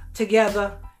things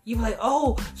together, you'd be like,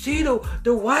 oh, see the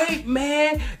white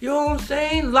man, you know what I'm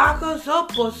saying, lock us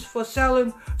up for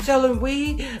selling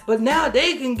weed, but now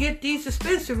they can get these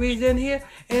dispensaries in here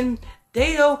and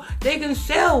they can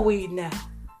sell weed now.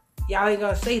 Y'all ain't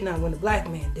gonna say nothing when the black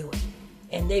man do it.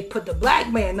 And they put the black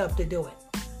man up to do it.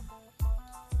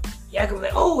 Y'all can be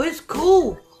like, oh, it's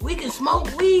cool. We can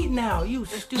smoke weed now, you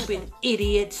stupid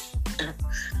idiots.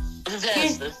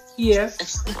 Yeah.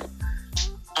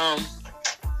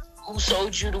 Who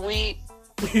sold you the weed?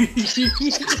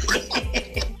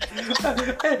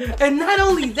 And not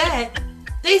only that,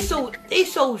 they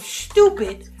so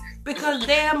stupid because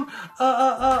damn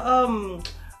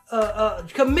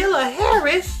Camilla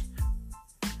Harris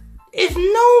is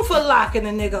known for locking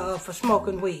a nigga up for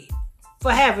smoking weed,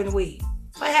 for having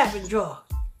drugs.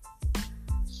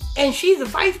 And she's the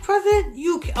vice president.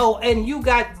 And you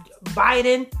got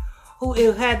Biden, who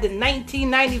had the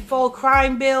 1994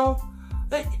 crime bill.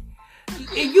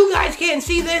 You guys can't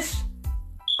see this?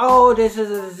 Oh, this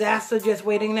is a disaster just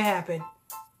waiting to happen.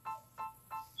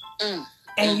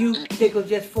 And you niggas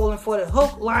just falling for the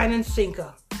hook, line, and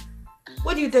sinker.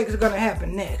 What do you think is gonna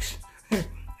happen next?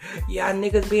 Y'all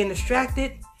niggas being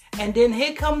distracted, and then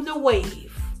here comes the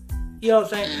wave. You know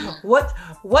what I'm saying? What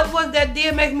was that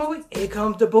DMX movie? Here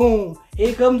comes the boom.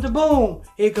 Here comes the boom.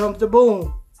 Here comes the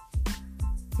boom.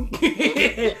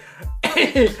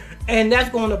 And that's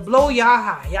gonna blow y'all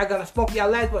high. Y'all gonna smoke y'all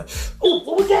last one. Oh,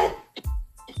 what was that?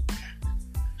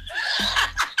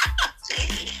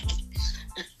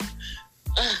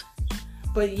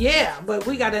 But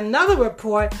we got another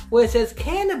report where it says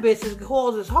cannabis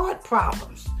causes heart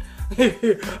problems.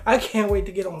 I can't wait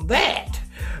to get on that.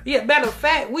 Yeah, matter of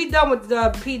fact, we done with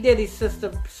P. Diddy's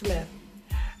sister Smith.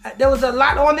 There was a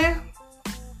lot on there?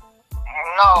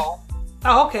 No.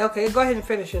 Oh, okay. Go ahead and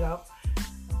finish it up.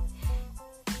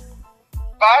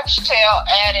 Birchtail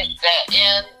added that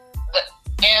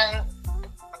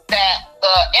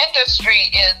the industry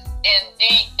is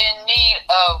in need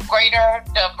of greater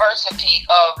diversity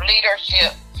of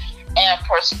leadership and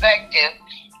perspective,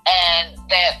 and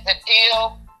that the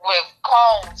deal with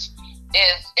Combs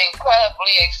is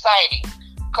incredibly exciting.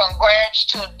 Congrats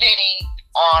to Diddy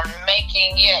on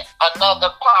making yet another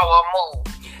power move.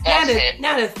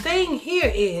 Now the thing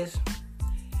here is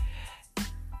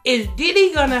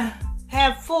Diddy gonna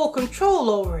have full control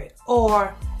over it,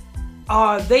 or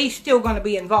are they still gonna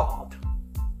be involved?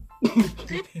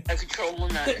 That's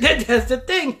the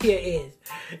thing here is,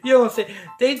 you know what I'm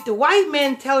saying? The white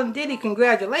man telling Diddy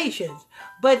congratulations,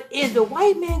 but is the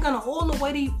white man gonna all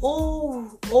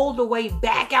the way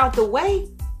back out the way,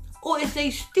 or is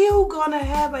they still gonna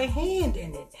have a hand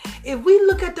in it? If we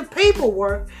look at the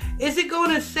paperwork, is it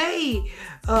gonna say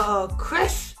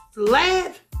Crest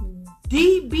Labs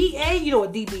DBA? You know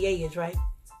what DBA is, right?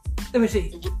 Let me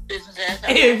see.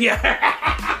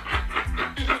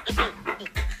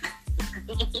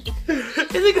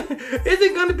 Is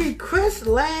it gonna be Chris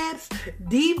Labs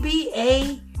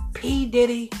DBA P.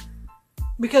 Diddy?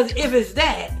 Because if it's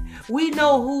that, we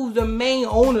know who's the main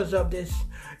owners of this.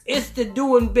 It's the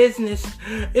doing business.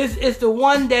 It's the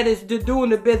one that is doing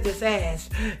the business as.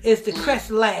 It's the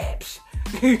Crest Labs.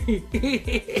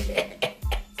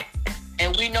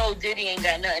 And we know Diddy ain't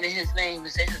got nothing in his name.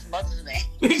 It's in his mother's name.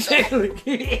 Exactly.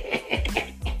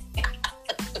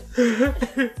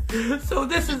 So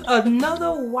this is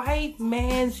another white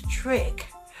man's trick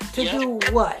to do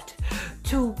what?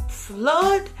 To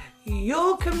flood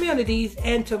your communities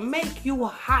and to make you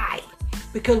high.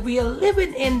 Because we are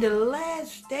living in the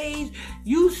last days.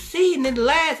 You seen in the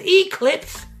last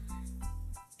eclipse.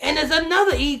 And there's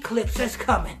another eclipse that's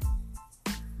coming.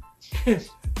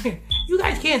 You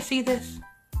guys can't see this?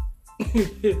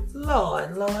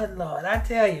 Lord, I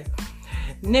tell you.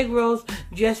 Negroes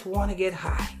just want to get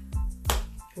high.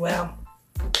 Well,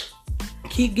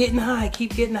 keep getting high.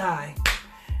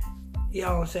 You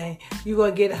know what I'm saying? You're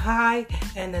going to get high,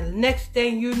 and the next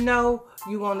thing you know,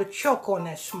 you're going to choke on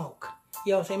that smoke.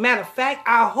 You know what I'm saying? Matter of fact,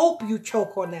 I hope you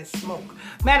choke on that smoke.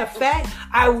 Matter of fact,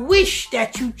 I wish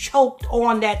that you choked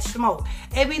on that smoke.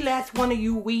 Every last one of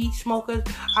you weed smokers,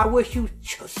 I wish you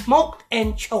smoked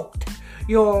and choked.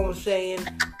 You know what I'm saying?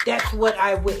 That's what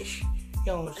I wish. You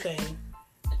know what I'm saying?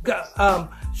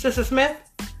 Sister Smith?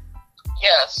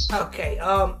 Yes. Okay.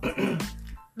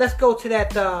 Let's go to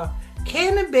that.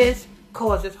 Cannabis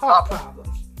causes heart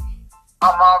problems.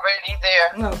 I'm already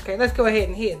there. Okay, let's go ahead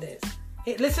and hear this.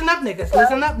 Hey, listen up, niggas.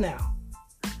 Listen up now.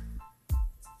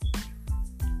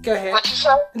 Go ahead. What you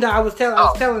say? No, I was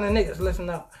telling the niggas. Listen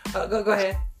up. Go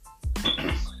ahead.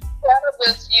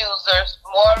 Cannabis users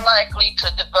more likely to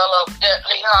develop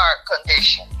deadly heart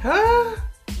condition. Huh?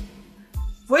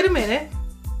 Wait a minute.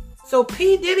 So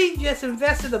Pdiddy just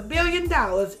invested $1 billion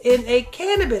in a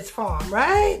cannabis farm,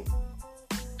 right?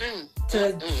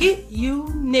 To get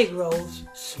you Negroes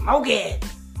smoking.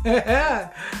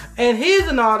 And here's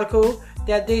an article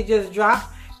that they just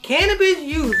dropped. Cannabis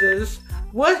users.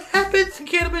 What happens to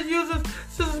cannabis users,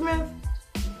 Sister Smith?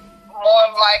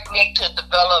 More likely to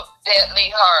develop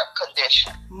deadly heart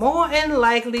condition. More than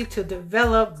likely to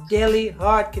develop deadly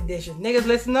heart condition. Niggas,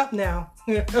 listen up now.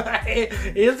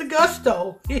 Here's the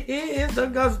gusto. Here's the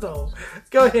gusto.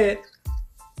 Go ahead.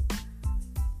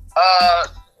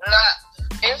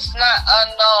 It's not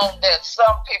unknown that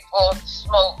some people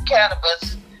smoke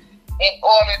cannabis in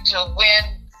order to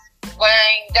wind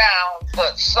down,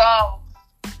 but some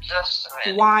just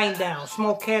wind down.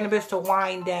 Smoke cannabis to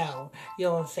wind down. You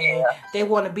know what I'm saying? Yeah. They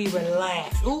want to be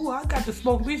relaxed. Ooh, I got to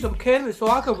smoke me some cannabis so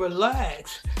I can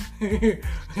relax.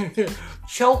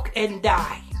 Choke and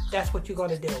die. That's what you're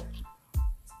gonna do. Okay,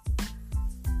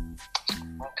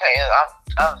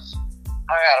 I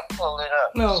gotta pull it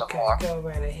up. Okay, go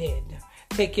right ahead.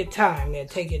 Take your time, man.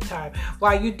 Take your time.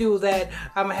 While you do that,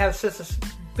 I'm gonna have Sister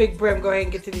Big Brim go ahead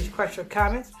and get to these questions or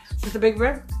comments. Sister Big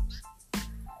Brim.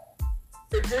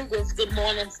 Good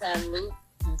morning, family.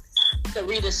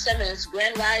 Rita Simmons,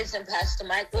 Grand Rising, Pastor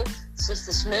Michael,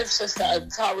 Sister Smith, Sister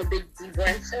Tara Big D.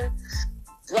 Branson,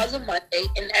 Brother Monday,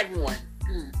 and everyone.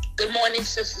 Good morning,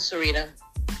 Sister Sarita.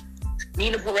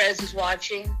 Nina Perez is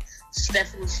watching.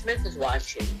 Stephanie Smith is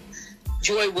watching.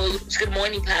 Joy Williams, good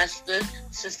morning, Pastor.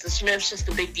 Sister Smith,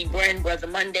 Sister Big D. Brand, Brother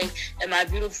Monday, and my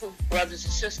beautiful brothers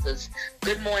and sisters.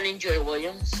 Good morning, Joy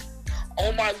Williams.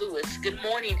 Omar Lewis, good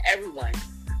morning, everyone.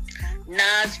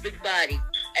 Nas Big Body.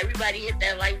 Everybody hit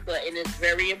that like button. It's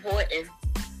very important.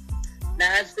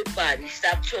 Nas Big Body.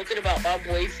 Stop talking about my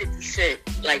boy 50 Cent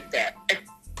like that.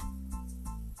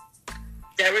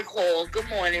 Derek Hall. Good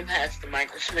morning, Pastor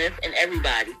Michael Smith and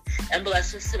everybody. And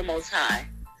blessings to the Most High.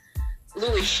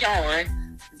 Louis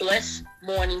Sean. Blessed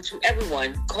morning to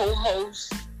everyone.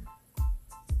 Co-host.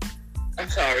 I'm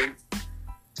sorry.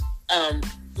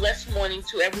 Blessed morning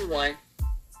to everyone.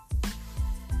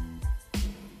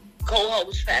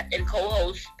 Co-host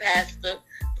Pastor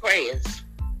Prayers.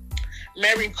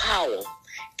 Mary Powell,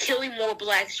 killing more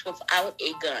blacks without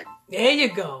a gun. There you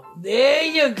go.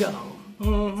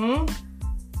 Mm-hmm.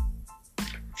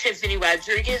 Tiffany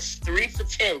Rodriguez, 3 for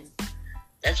 10.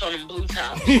 That's on them blue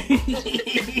tops.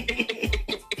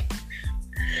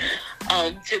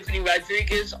 Tiffany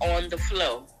Rodriguez on the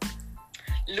flow.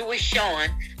 Louis Sean,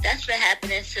 that's what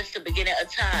happened since the beginning of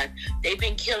time. They've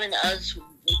been killing us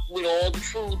with all the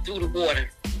food through the water.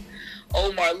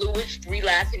 Omar Lewis, 3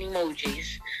 laughing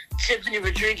emojis. Tiffany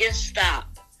Rodriguez, stop.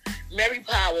 Mary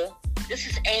Powell, this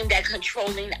is aimed at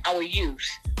controlling our youth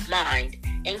mind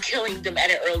and killing them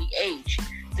at an early age.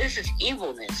 This is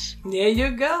evilness. There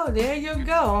you go.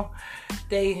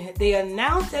 They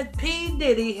announced that P.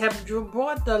 Diddy have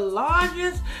brought the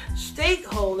largest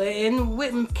stakeholder in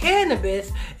with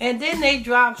cannabis, and then they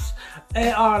dropped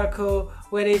an article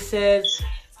where they said,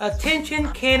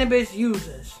 "Attention, cannabis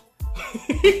users."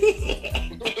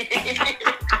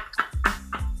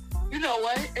 You know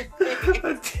what?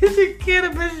 Attention,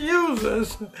 cannabis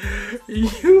users.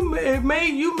 You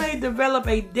may develop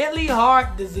a deadly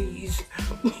heart disease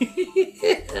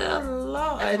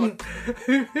Lord.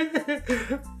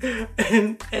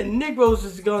 and Negroes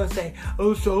is gonna say,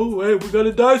 oh, so we're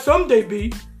gonna die someday,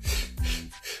 B.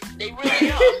 They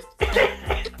really are.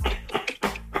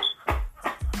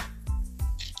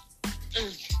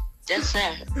 That's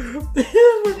sad.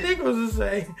 Here's what Negroes is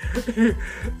saying.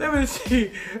 Let me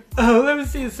see. Let me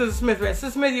see if Sister Smith ready.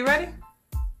 Sister Smith, you ready?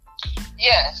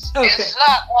 Yes. Okay. It's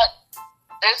not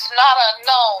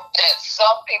unknown that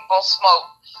some people smoke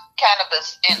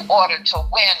cannabis in order to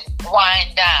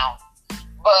wind down,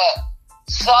 but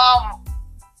some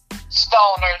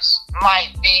stoners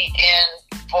might be in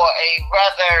for a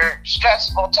rather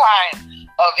stressful time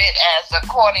of it, as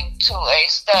according to a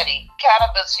study,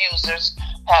 cannabis users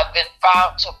have been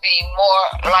found to be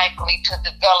more likely to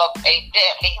develop a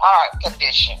deadly heart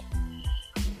condition.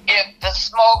 If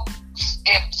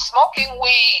smoking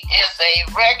weed is a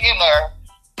regular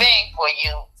thing for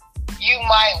you, you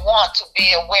might want to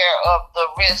be aware of the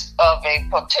risk of a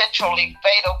potentially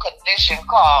fatal condition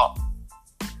called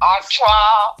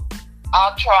atrial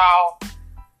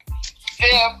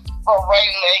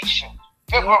fibrillation.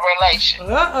 You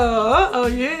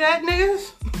hear that, niggas?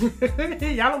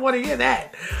 Y'all don't want to hear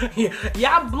that.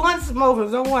 Y'all blunt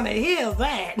smokers don't want to hear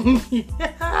that.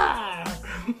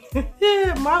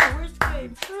 Yeah, my wish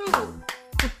came true.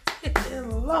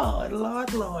 Lord.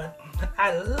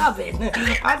 I love it.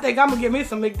 I think I'm going to get me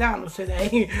some McDonald's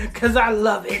today because I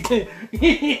love it.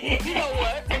 You know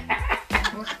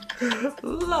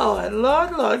what?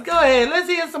 Lord. Go ahead. Let's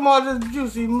hear some more of this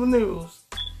juicy news.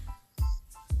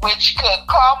 Which could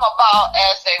come about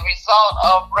as a result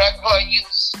of regular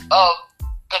use of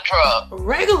the drug.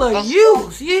 Regular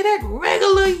use? Yeah, that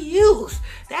regular use.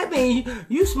 That means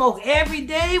you smoke every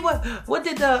day? What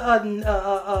did the,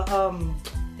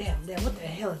 damn, what the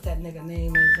hell is that nigga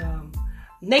name is,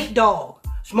 Nate Dogg.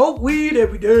 Smoke weed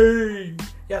every day.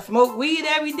 Y'all smoke weed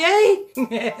every day?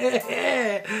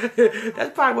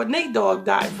 That's probably what Nate Dogg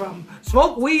died from.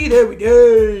 Smoke weed every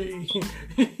day.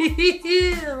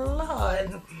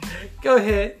 Lord. Go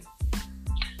ahead.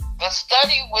 The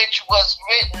study, which was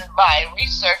written by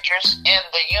researchers in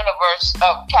the University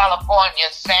of California,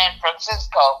 San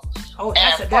Francisco. Oh,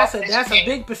 that's a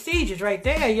big prestigious right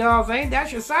there, y'all saying.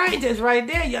 That's your scientist right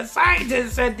there. Your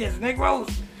scientist said this, Negroes.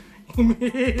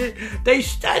 They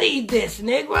studied this,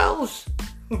 Negroes.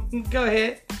 Go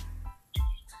ahead.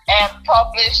 And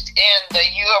published in the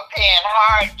European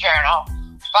Heart Journal,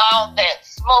 found that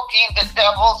smoking the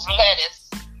devil's lettuce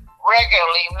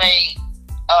regularly may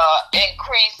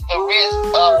increase the risk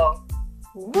of...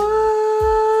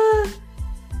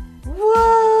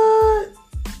 What?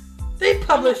 They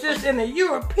published this in a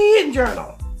European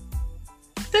journal.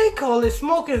 They call it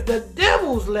smoking the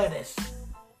devil's lettuce.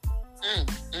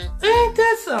 Ain't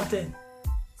that something?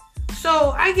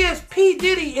 So I guess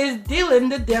Pdiddy is dealing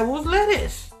the devil's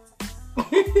lettuce.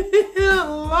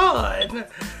 Lord.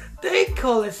 They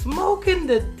call it smoking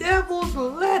the devil's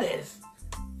lettuce.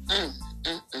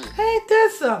 Ain't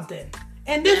that something?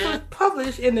 And this was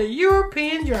published in the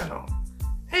European journal.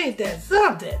 Ain't that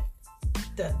something?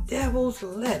 The devil's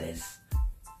lettuce.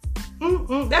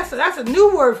 That's a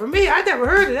new word for me. I never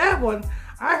heard of that one.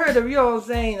 I heard of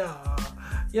saying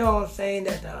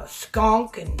that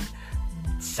skunk and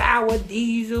sour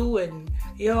diesel and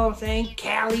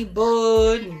Cali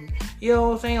bud and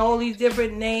all these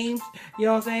different names.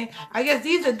 I guess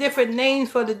these are different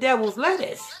names for the devil's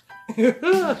lettuce.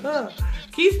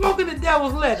 Keep smoking the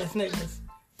devil's lettuce, niggas.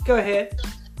 Go ahead.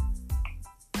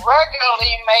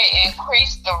 Regularly may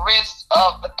increase the risk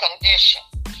of the condition,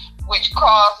 which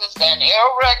causes an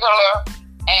irregular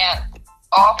and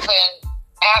often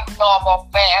abnormal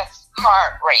fast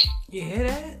heart rate. You hear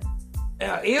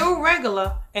that?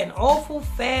 Irregular and awful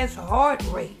fast heart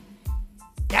rate.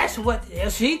 That's what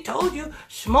she told you.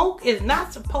 Smoke is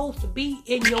not supposed to be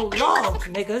in your lungs,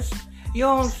 niggas. You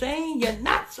know what I'm saying? You're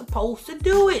not supposed to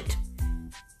do it.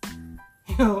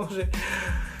 You know what I'm saying?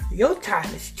 Your time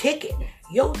is ticking.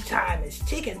 Your time is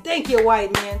ticking. Thank you,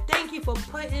 white man. Thank you for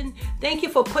putting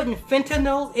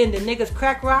fentanyl in the niggas'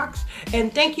 crack rocks.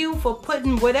 And thank you for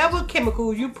putting whatever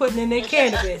chemicals you putting in their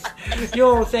cannabis. You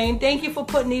know what I'm saying? Thank you for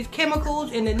putting these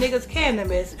chemicals in the niggas'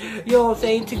 cannabis. You know what I'm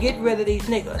saying? To get rid of these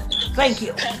niggas. Thank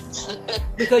you.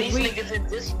 Because these niggas in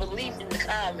disbelief in the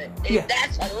comment. Yeah.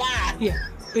 That's a lie. Yeah.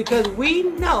 Because we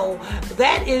know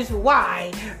that is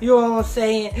why, you know what I'm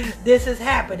saying, this is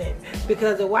happening.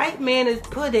 Because the white man is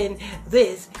putting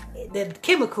the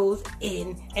chemicals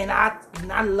in, and I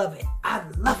love it. I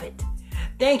love it.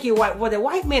 Thank you, white. Well, the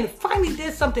white man finally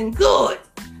did something good.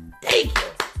 Thank you.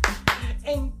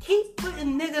 And keep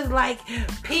putting niggas like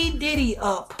P. Diddy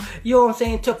up, you know what I'm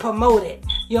saying, to promote it.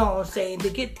 You know what I'm saying? To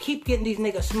keep getting these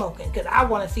niggas smoking. Because I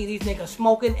want to see these niggas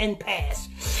smoking and pass.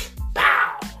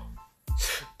 Bow.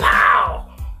 Bow.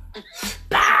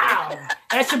 Bow.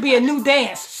 That should be a new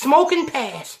dance. Smoke and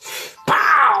pass.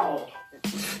 Bow.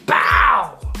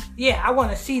 Bow. Yeah, I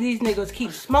want to see these niggas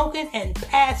keep smoking and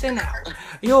passing out.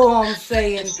 You know what I'm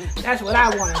saying? That's what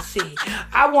I want to see.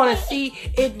 I want to see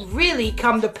it really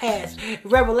come to pass.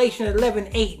 Revelation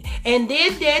 11:8. And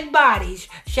their dead bodies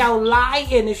shall lie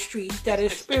in the streets that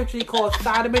is spiritually called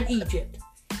Sodom and Egypt.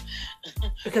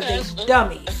 Because they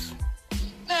dummies.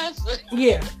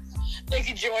 Yeah. They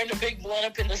could join the big blunt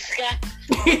up in the sky.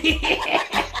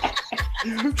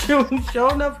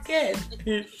 Sure enough can.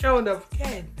 Sure enough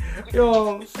can. You know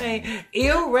what I'm saying?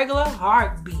 Irregular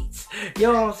heartbeats. You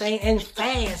know what I'm saying? And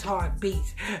fast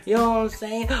heartbeats. You know what I'm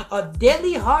saying? A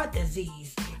deadly heart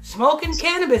disease. Smoking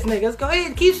cannabis, niggas. Go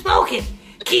ahead, keep smoking.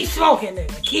 Keep smoking,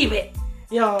 nigga. Keep it.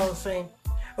 You know what I'm saying?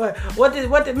 What did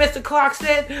Mr. Clark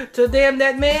said to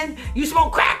that man? You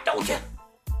smoke crack, don't you?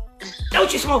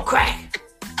 Don't you smoke crack?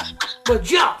 But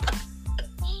jump.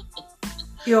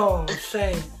 You know what I'm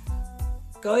saying?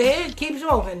 Go ahead, keep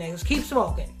smoking, niggas. Keep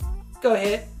smoking. Go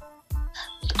ahead.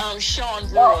 Sean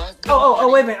Brewer. Oh,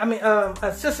 wait a minute. I mean,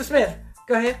 Sister Smith.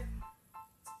 Go ahead.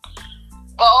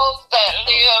 Those that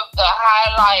lived the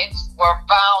high lives were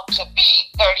found to be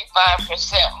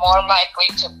 35% more likely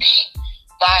to be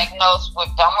diagnosed with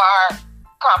the heart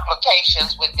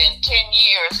complications within 10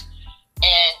 years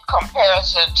in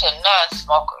comparison to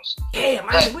non-smokers. Damn,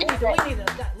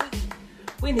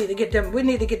 we need to get them. We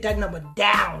need to get that number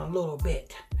down a little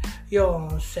bit. You know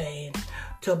what I'm saying?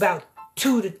 To about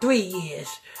 2 to 3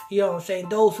 years. You know what I'm saying?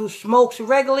 Those who smokes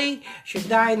regularly should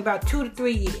die in about 2 to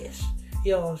 3 years.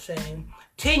 You know what I'm saying?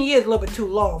 10 years is a little bit too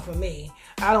long for me.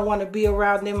 I don't want to be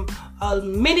around them a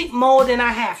minute more than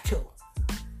I have to.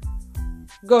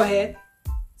 Go ahead.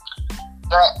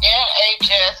 The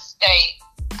NHS states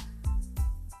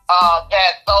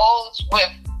that those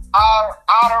with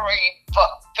artery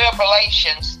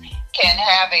fibrillations can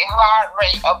have a heart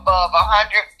rate above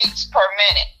 100 beats per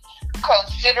minute,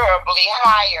 considerably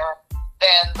higher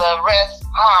than the rest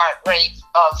heart rates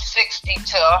of 60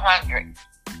 to 100.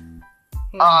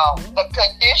 The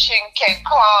condition can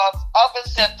cause other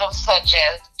symptoms such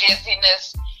as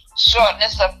dizziness,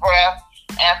 shortness of breath,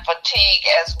 and fatigue,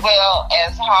 as well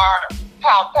as heart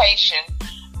palpitation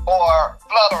or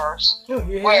flutters.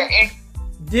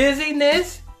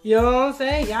 Dizziness, you know what I'm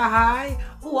saying? Y'all high?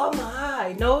 Oh, I'm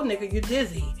high. No, nigga, you're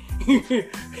dizzy.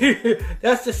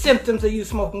 That's the symptoms of you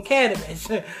smoking cannabis.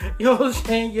 You know what I'm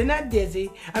saying? You're not dizzy.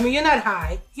 I mean, you're not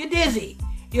high. You're dizzy.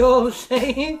 You know what I'm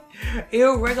saying?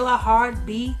 Irregular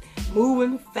heartbeat,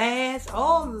 moving fast.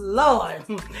 Oh, Lord.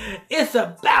 It's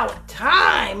about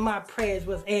time my prayers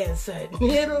was answered.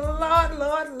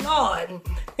 Lord.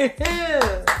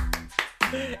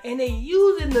 And they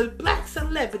using the black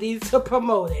celebrities to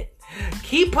promote it.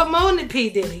 Keep promoting it,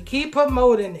 Pdiddy. Keep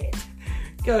promoting it.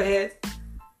 Go ahead.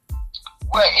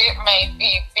 Where it may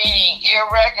be beating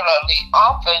irregularly,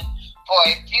 often for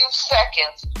a few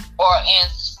seconds, or in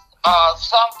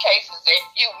some cases a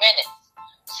few minutes.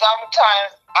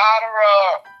 Sometimes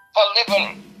arterial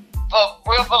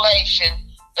fibrillation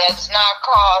does not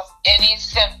cause any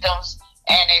symptoms,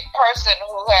 and a person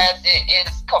who has it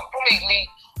is completely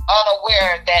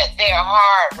unaware that their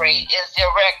heart rate is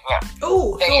irregular.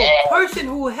 Oh, so a person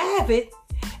who have it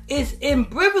is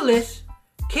imbrivelous,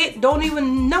 don't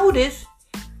even notice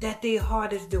that their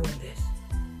heart is doing this.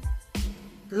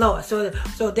 Lord, so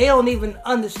they don't even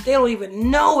understand, they don't even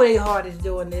know their heart is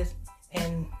doing this,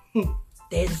 and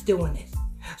they're just doing this.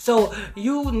 So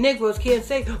you Negroes can't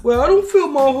say, well, I don't feel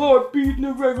my heart beating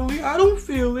irregularly. I don't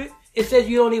feel it. It says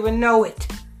you don't even know it.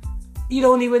 You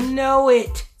don't even know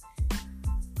it.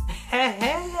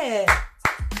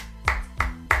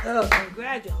 Oh,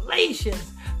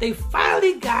 congratulations. They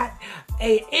finally got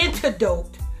an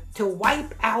antidote to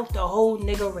wipe out the whole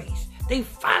nigga race. They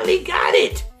finally got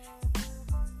it.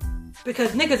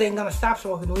 Because niggas ain't gonna stop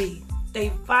smoking weed. They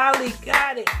finally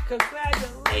got it.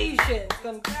 Congratulations.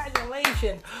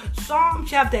 Psalm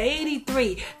chapter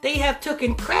 83. They have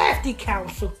taken crafty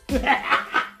counsel.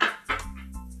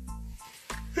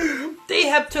 They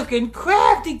have taken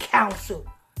crafty counsel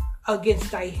against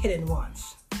thy hidden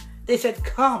ones. They said,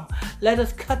 come, let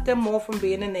us cut them off from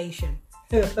being a nation.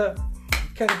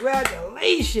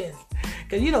 Congratulations.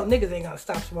 Because you know niggas ain't gonna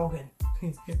stop smoking.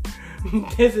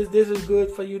 This is good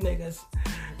for you niggas.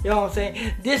 You know what I'm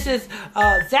saying? This is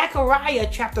Zechariah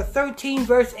chapter 13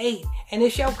 verse 8. And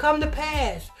it shall come to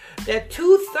pass that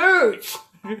 2/3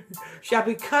 shall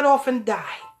be cut off and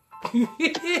die.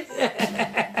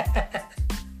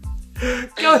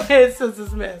 Go ahead, Sister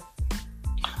Smith.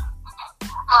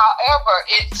 However,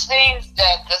 it seems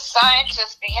that the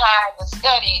scientists behind the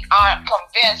study aren't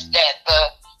convinced that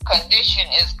the condition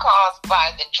is caused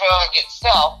by the drug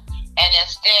itself, and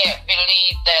instead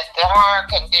believe that the heart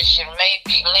condition may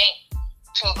be linked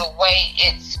to the way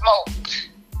it's smoked.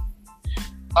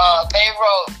 They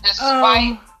wrote,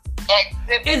 despite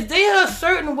is there a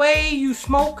certain way you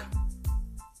smoke?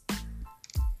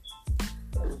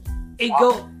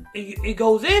 It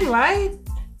goes in, right?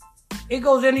 It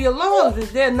goes into your lungs.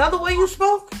 Is there another way you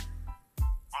smoke?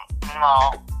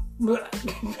 No. They're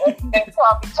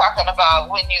probably talking about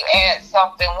when you add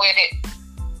something with it.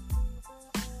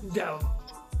 No.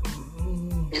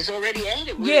 It's already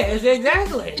added. Yeah, it's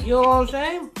exactly. You know what I'm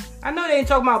saying? I know they ain't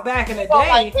talking about back in the So day.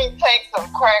 like they take some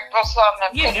crack or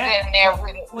something and put it in there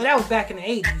with it. Well, that was back in the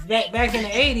 80s. Back in the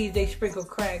 80s, they sprinkled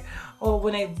crack. Or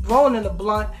when they rolled in the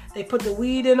blunt, they put the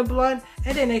weed in the blunt,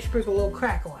 and then they sprinkle a little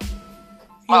crack on it.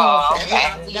 You know what I'm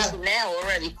saying? That's now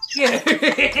already. Yeah.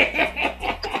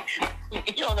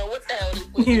 You don't know what the hell they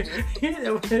put in.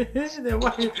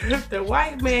 The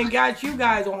white man got you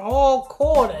guys on all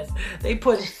quarters. They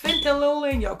putting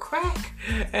fentanyl in your crack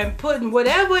and putting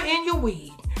whatever in your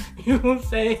weed. You know what I'm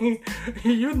saying?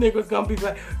 You niggas gonna be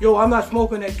like, yo, I'm not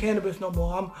smoking that cannabis no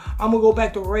more. I'm gonna go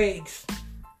back to regs.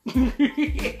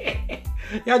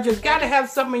 Y'all just gotta have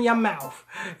something in your mouth.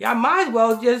 Y'all might as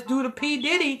well just do the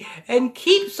Pdiddy and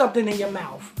keep something in your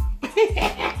mouth.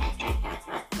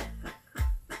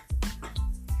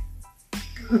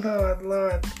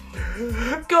 Lord.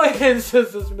 Go ahead,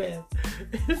 Sister Smith.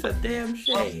 It's a damn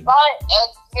shame. Despite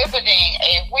exhibiting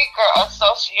a weaker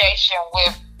association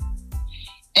with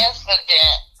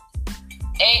incident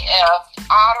AF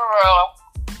arterial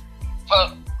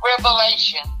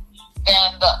fibrillation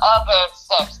than the other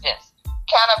substance,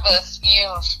 cannabis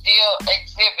use still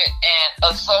exhibit an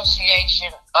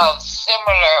association of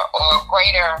similar or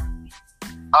greater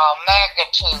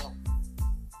magnitude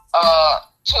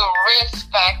to risk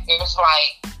factors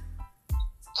like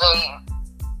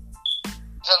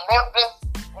lipid,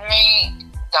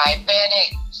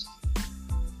 diabetics,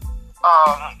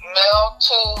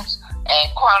 meltus, and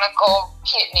chronic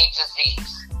kidney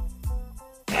disease.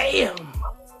 Damn.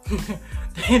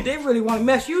 They really want to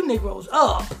mess you Negroes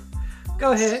up.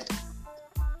 Go ahead.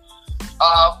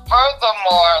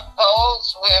 Furthermore,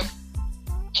 those with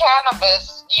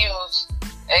cannabis use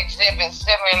exhibit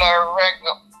similar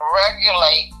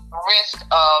regulate risk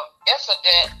of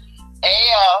incident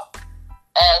AF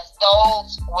as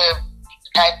those with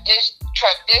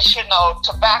traditional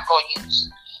tobacco use.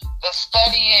 The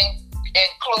study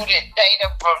included data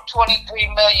from 23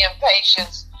 million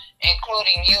patients,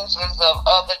 including users of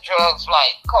other drugs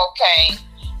like cocaine,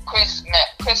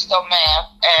 crystal meth,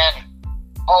 and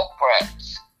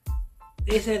opiates.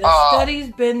 They said the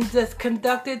study's been just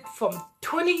conducted from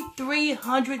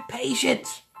 2,300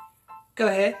 patients. Go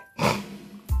ahead. 23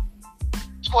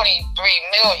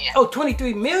 million. Oh,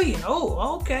 23 million.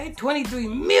 Oh, okay. 23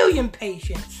 million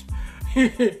patients.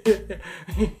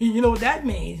 You know what that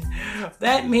means?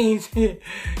 That means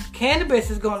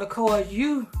cannabis is going to cause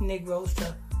you Negroes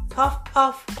to puff,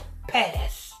 puff,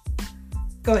 pass.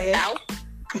 Go ahead. Out?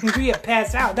 Yeah,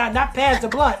 pass out. Not pass the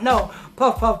blunt. No,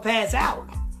 puff, puff, pass out.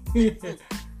 That's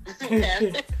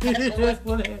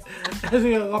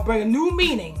gonna bring a new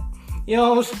meaning. You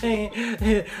know what I'm saying?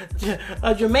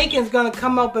 A Jamaican's gonna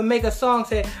come up and make a song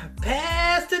say,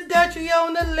 pass the Dutchie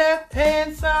on the left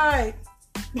hand side.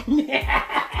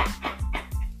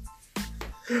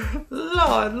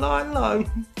 Lord.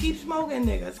 Keep smoking,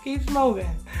 niggas. Keep smoking.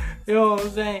 You know what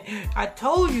I'm saying? I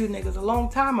told you niggas a long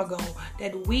time ago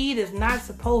that weed is not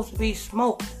supposed to be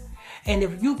smoked. And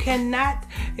if you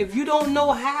don't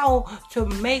know how to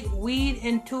make weed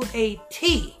into a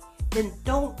tea, then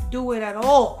don't do it at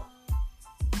all.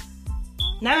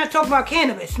 Now I'm not talking about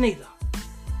cannabis neither.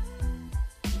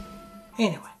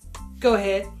 Anyway, go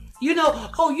ahead.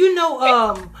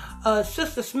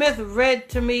 Sister Smith read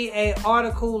to me an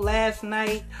article last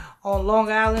night on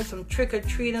Long Island, some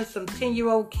trick-or-treaters, some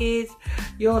 10-year-old kids.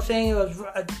 You know what I'm saying? It was,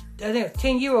 I think it was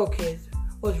 10-year-old kids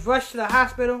was rushed to the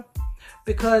hospital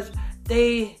because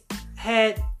they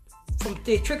had, from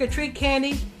their trick-or-treat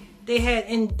candy, they had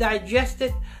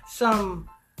indigested some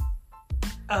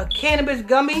cannabis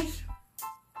gummies.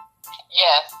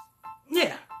 Yes.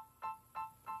 Yeah.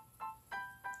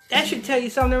 That should tell you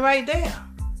something right there.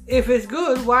 If it's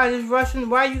good, why you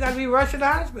gotta be rushed to the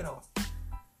hospital?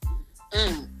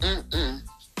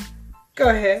 Go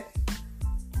ahead.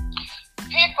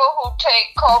 People who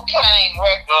take cocaine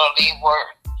regularly were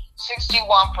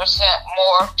 61%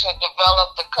 more to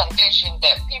develop the condition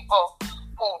than people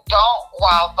who don't,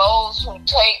 while those who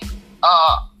take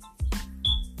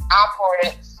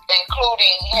operatives,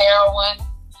 including heroin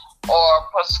or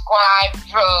prescribed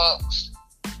drugs,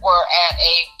 were at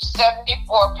a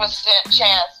 74%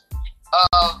 chance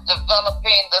of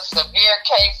developing the severe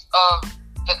case of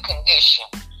the condition.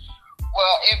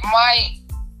 Well, it might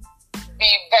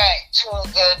be back to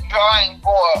the drawing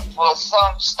board for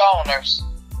some stoners.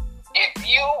 If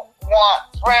you want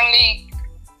friendly,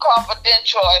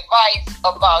 confidential advice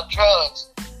about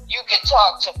drugs, you can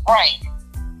talk to Frank.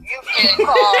 You can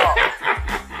call.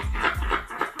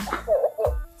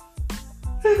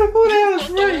 Who the hell is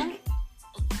Frank?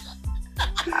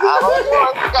 I don't know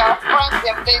if you got Frank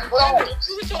and big letters.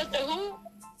 You talk to who?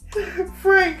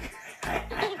 Frank.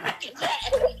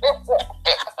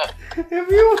 If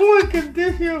you want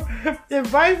conditional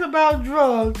advice about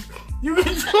drugs, you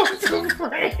can talk to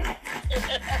Frank.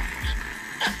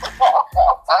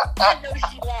 I know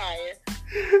she lying.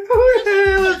 Who the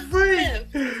hell is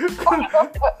Frank?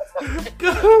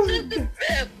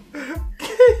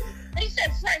 They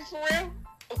said Frank for real?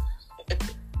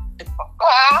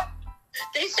 Huh?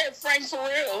 They said Frank for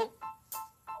real.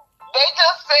 They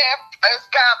just said it's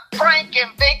got Frank in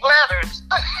big letters.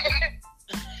 I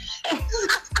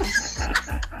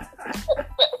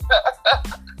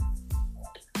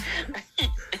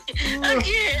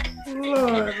can't.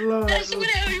 Lord. That's where the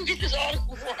hell you get this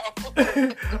article from?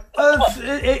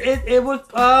 It was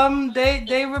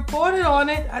they reported on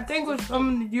it. I think it was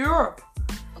from Europe.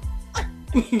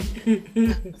 Well,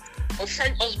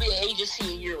 Frank must be an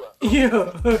agency in Europe.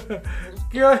 Yeah.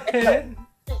 Go ahead.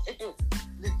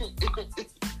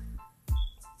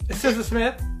 Sister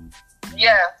Smith.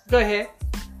 Yes. Go ahead.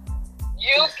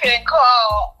 You can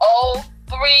call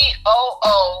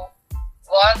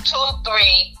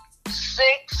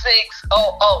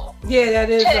 0300-123-6600. Yeah, that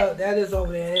is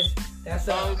over there. That's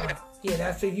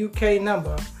a UK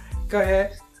number. Go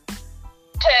ahead.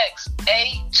 Text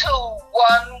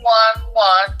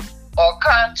 82111 or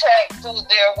contact through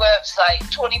their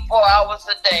website 24 hours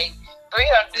a day,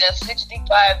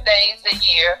 365 days a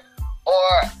year,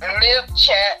 or live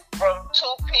chat from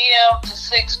 2 p.m. to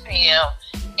 6 p.m.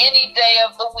 any day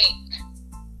of the week.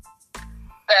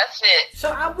 That's it. So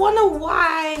I wonder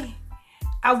why.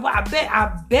 I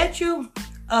bet you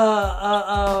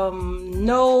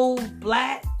no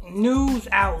black news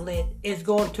outlet is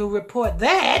going to report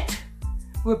that.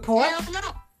 Hell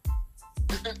no.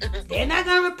 They're not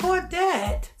gonna report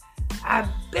that. I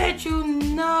bet you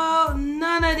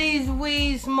none of these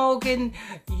weed smoking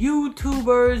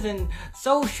YouTubers and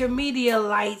social media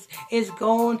lights is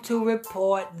going to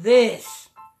report this.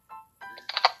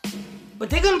 But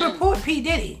they're gonna report P.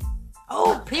 Diddy.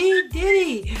 Oh, P.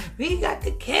 Diddy, we got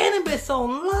the cannabis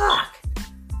on lock.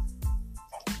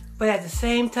 But at the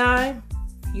same time,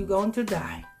 you going to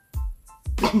die.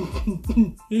 I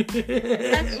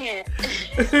can't.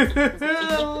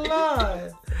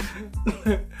 Lord.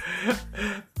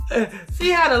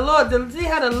 See how the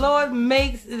Lord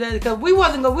makes that, because we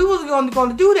wasn't going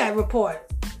to do that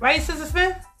report, right, Sister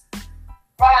Smith?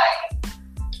 Right.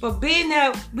 But being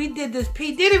that we did this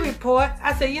P. Diddy report,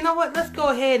 I said, you know what? Let's go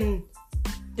ahead and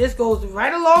this goes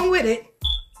right along with it.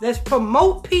 Let's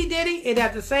promote P. Diddy and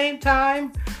at the same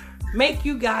time make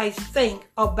you guys think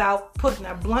about putting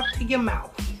a blunt to your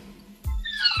mouth.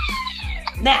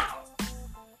 Now,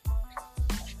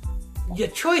 your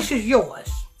choice is yours.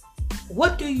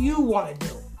 What do you want to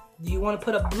do? Do you want to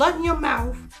put a blunt in your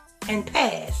mouth and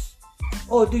pass?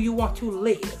 Or do you want to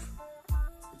live?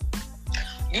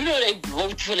 You know they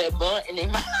vote for that blunt in their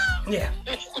mouth. Yeah.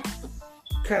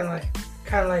 Kind of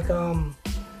like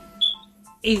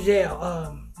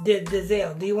Ezell,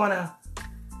 Dizelle. Do you want to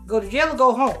go to jail or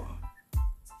go home?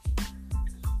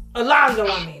 Alonzo,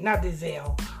 I mean, not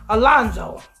Dizelle.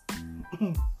 Alonzo.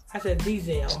 I said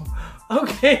Diesel.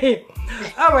 Okay.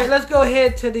 All right, let's go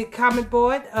ahead to the comment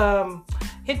board.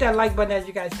 Hit that like button as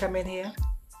you guys come in here.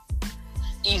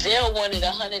 Ezell wanted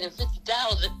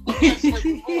 150,000.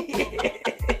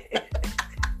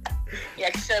 Yeah,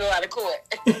 I can settle out of court.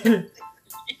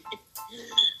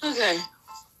 Okay.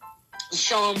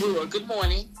 Sean Brewer, good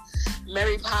morning.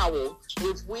 Mary Powell,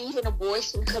 with weed and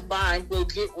abortion combined, we'll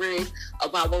get rid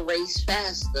of our race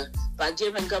faster by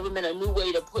giving government a new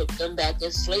way to put them back in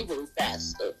slavery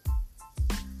faster.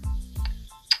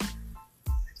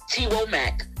 T.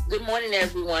 Womack, good morning,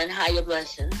 everyone. Higher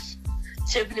blessings.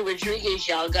 Tiffany Rodriguez,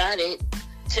 y'all got it.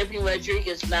 Tiffany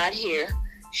Rodriguez not here.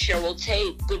 Cheryl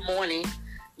Tate, good morning.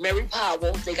 Mary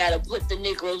Powell, they got to put the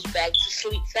Negroes back to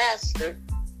sleep faster.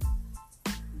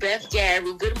 Beth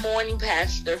Gary, good morning,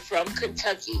 Pastor, from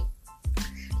Kentucky.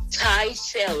 Ty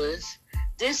Sellers,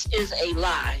 this is a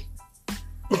lie.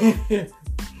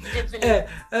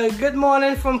 Good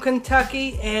morning from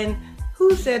Kentucky. And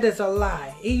who said it's a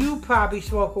lie? You probably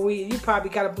smoke weed. You probably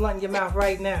got a blunt in your mouth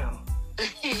right now.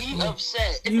 You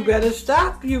upset. You better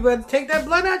stop. You better take that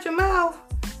blunt out your mouth.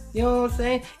 You know what I'm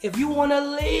saying? If you want to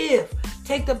live,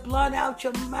 take the blunt out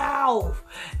your mouth.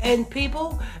 And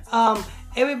people,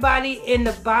 everybody in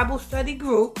the Bible study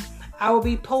group, I will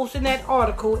be posting that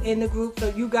article in the group so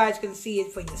you guys can see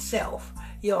it for yourself.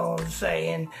 You know what I'm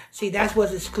saying? See, that's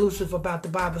what's exclusive about the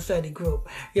Bible study group.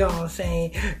 You know what I'm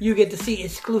saying? You get to see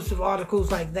exclusive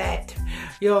articles like that.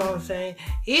 You know what I'm saying?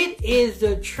 It is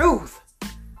the truth.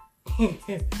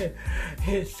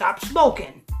 Stop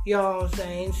smoking. You know what I'm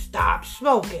saying? Stop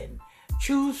smoking.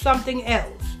 Choose something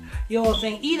else. You know what I'm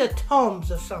saying? Eat a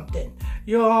Tums or something.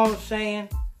 You know what I'm saying?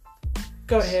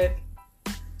 Go ahead.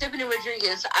 Tiffany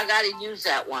Rodriguez, I gotta use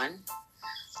that one.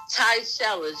 Ty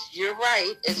Sellers, you're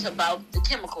right. It's about the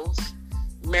chemicals.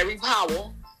 Mary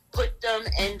Powell, put them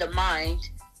in the mind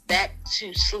back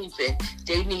to sleeping.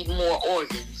 They need more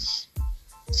organs.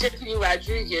 Tiffany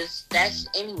Rodriguez, that's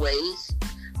anyways.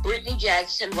 Brittany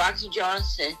Jackson, Rocky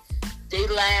Johnson, they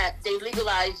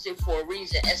legalized it for a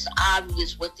reason. It's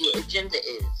obvious what the agenda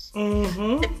is.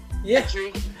 Mm-hmm. Yeah.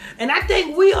 And I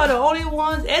think we are the only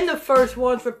ones and the first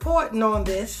ones reporting on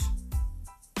this.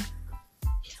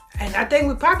 And I think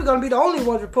we're probably going to be the only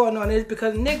ones reporting on this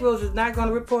because Negroes is not going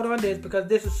to report on this because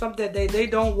this is something that they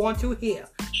don't want to hear.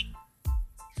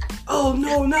 Oh,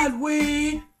 no, not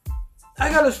weed. I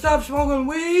got to stop smoking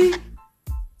weed.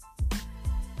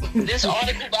 This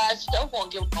article by itself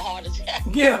won't give them a heart attack.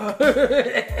 Yeah.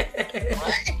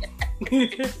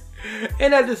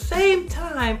 And at the same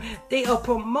time, they are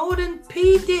promoting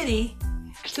Pdiddy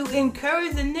to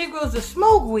encourage the Negroes to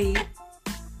smoke weed.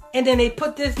 And then they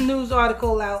put this news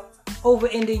article out over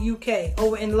in the UK,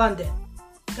 over in London.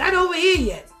 Not over here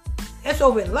yet. That's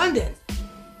over in London.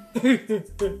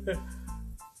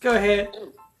 Go ahead.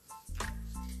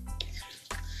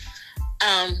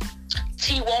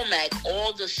 T. Womack,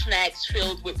 all the snacks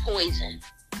filled with poison.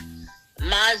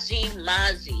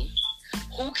 Mazi,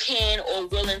 who can or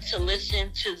willing to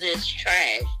listen to this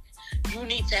trash? You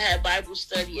need to have Bible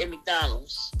study at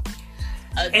McDonald's.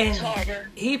 And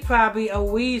he probably a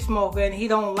weed smoker and he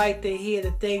don't like to hear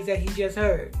the things that he just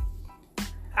heard.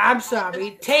 I'm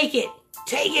sorry. Take it.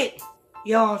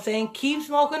 You know what I'm saying? Keep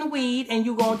smoking weed and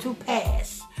you're going to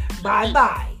pass.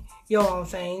 Bye-bye. You know what I'm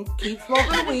saying? Keep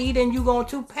smoking weed and you're going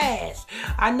to pass.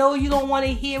 I know you don't want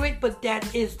to hear it, but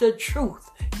that is the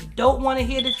truth. You don't want to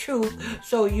hear the truth,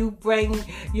 so you bring,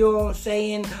 you know what I'm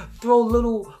saying, throw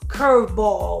little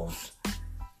curveballs.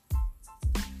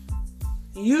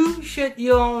 You should, you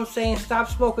know what I'm saying, stop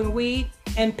smoking weed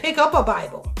and pick up a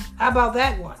Bible. How about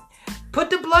that one? Put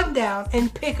the blunt down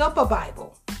and pick up a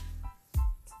Bible.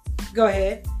 Go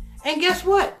ahead. And guess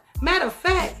what? Matter of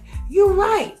fact, you're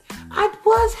right. I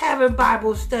was having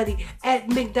Bible study at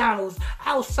McDonald's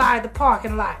outside the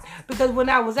parking lot. Because when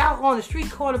I was out on the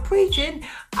street corner preaching,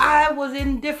 I was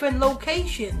in different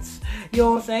locations. You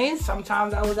know what I'm saying?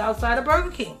 Sometimes I was outside of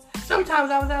Burger King.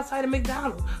 Sometimes I was outside of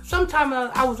McDonald's. Sometimes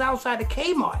I was outside of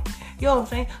Kmart. You know what I'm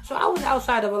saying? So I was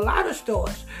outside of a lot of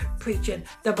stores preaching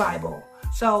the Bible.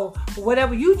 So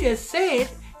whatever you just said,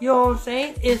 you know what I'm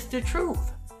saying, is the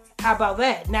truth. How about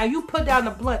that? Now you put down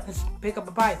the blunt and pick up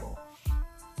a Bible.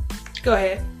 Go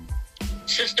ahead.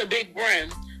 Sister Big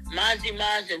Brim, Mazi,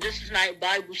 this is not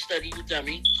Bible study, you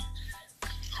dummy.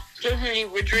 Tiffany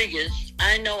Rodriguez,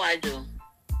 I know I do.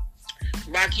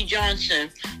 Rocky Johnson,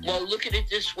 well, look at it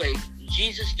this way.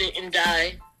 Jesus didn't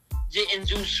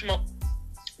do smoke.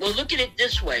 Well, look at it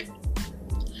this way.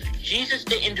 Jesus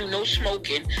didn't do no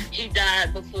smoking. He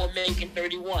died before making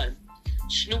 31.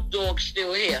 Snoop Dogg's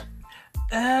still here.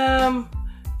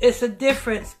 It's a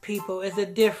difference, people. It's a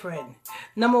difference.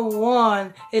 Number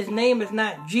one, his name is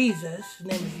not Jesus. His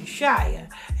name is Yeshua.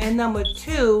 And number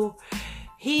two,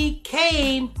 he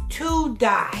came to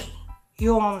die. You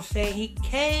know what I'm saying? He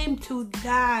came to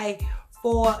die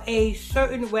for a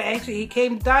certain way. Actually, he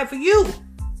came to die for you.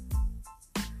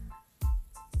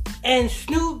 And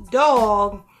Snoop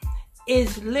Dogg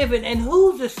is living. And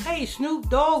who's to say Snoop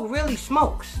Dogg really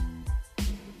smokes?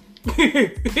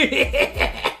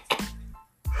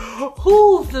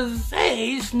 Who's to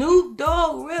say Snoop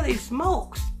Dogg really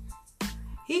smokes?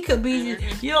 He could be,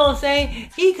 you know what I'm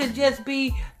saying? He could just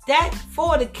be that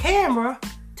for the camera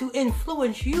to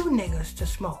influence you niggas to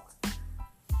smoke.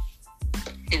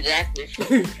 Exactly.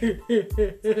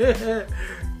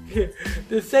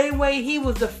 The same way he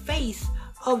was the face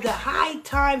of the High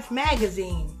Times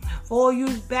magazine. For all you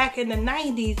back in the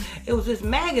 90s, it was this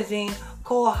magazine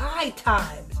called High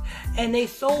Times. And they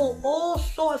sold all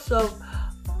sorts of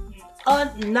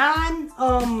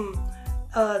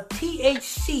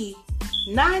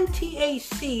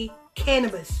non-THC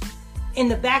cannabis in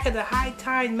the back of the High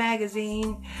Tide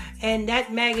magazine, and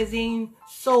that magazine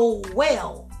sold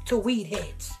well to weed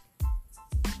heads.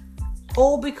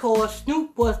 All because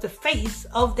Snoop was the face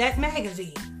of that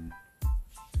magazine.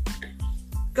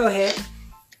 Go ahead.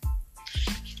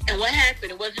 And what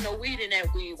happened? It wasn't no weed in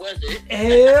that weed, was it?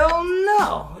 Hell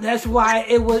no. That's why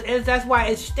it was. That's why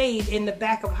it stayed in the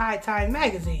back of High Tide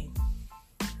magazine.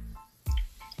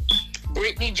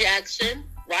 Brittany Jackson,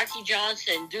 Rocky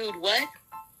Johnson, dude, what?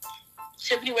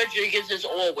 Tiffany Rodriguez as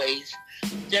always.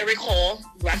 Derek Hall,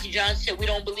 Rocky Johnson said, we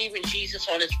don't believe in Jesus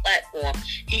on his platform.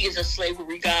 He is a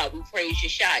slavery god. We praise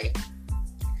Yeshaya.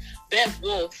 Beth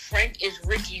Wolf, Frank is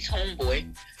Ricky's homeboy.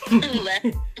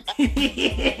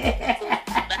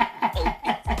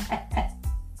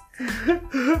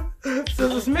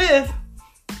 Sister Smith.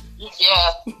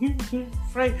 Yeah.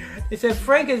 Frank. They said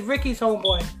Frank is Ricky's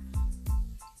homeboy.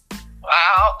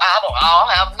 I don't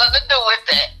have nothing to do with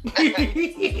that.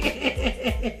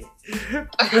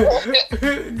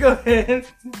 Go ahead.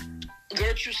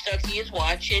 Gertrude Stuckey is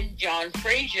watching. John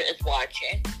Frazier is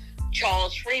watching.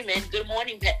 Charles Freeman, good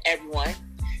morning, everyone.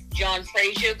 John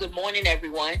Frazier, good morning,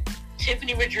 everyone.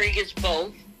 Tiffany Rodriguez,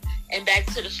 both. And back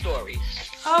to the stories.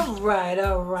 All right.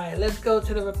 Let's go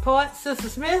to the report. Sister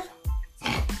Smith.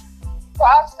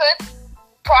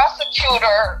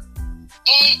 Prosecutor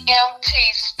EMT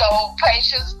stole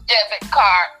patient's debit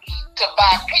card to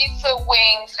buy pizza,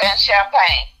 wings, and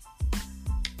champagne.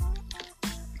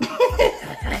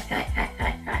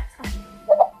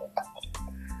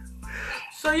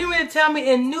 So you mean to tell me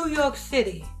in New York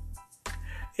City,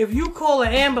 if you call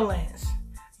an ambulance,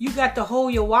 you got to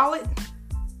hold your wallet?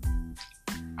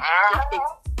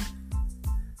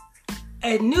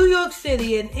 In New York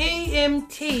City, an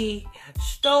EMT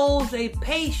stole a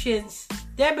patient's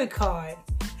debit card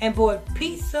and bought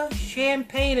pizza,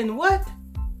 champagne, and what?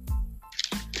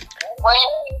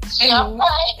 Wings,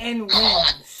 champagne. And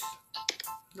wings.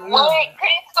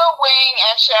 Pizza, wing,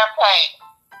 and champagne.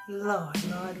 Lord.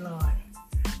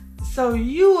 So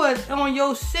you are on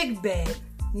your sick bed,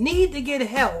 need to get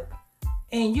help,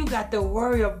 and you got to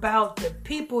worry about the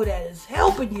people that is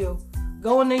helping you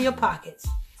going in your pockets.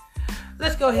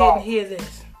 Let's go ahead and hear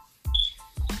this.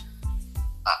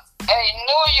 A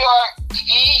New York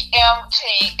EMT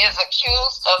is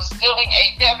accused of stealing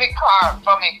a debit card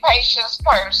from a patient's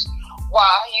purse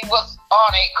while he was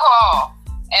on a call,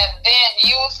 and then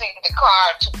using the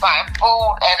card to buy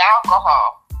food and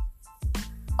alcohol.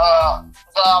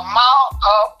 The amount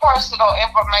of personal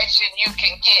information you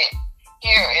can get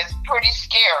here is pretty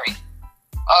scary.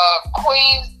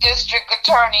 Queens District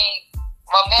Attorney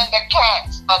Melinda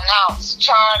Katz announced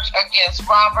charge against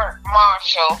Robert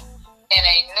Marshall in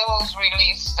a news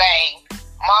release saying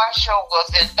Marshall was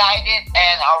indicted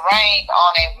and arraigned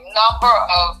on a number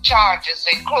of charges,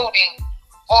 including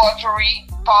forgery,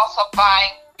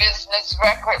 falsifying business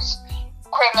records,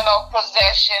 criminal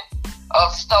possession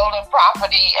of stolen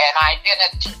property, and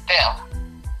identity theft.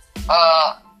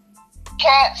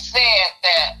 Katz said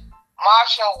that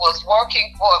Marshall was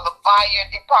working for the fire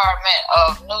department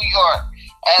of New York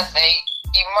as a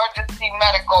emergency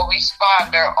medical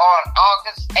responder on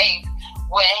August 8th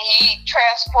when he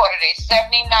transported a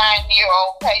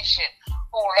 79-year-old patient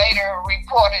who later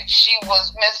reported she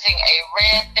was missing a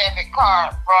red debit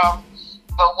card from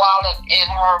the wallet in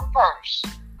her purse.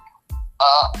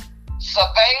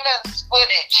 Surveillance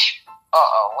footage.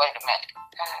 Wait a minute.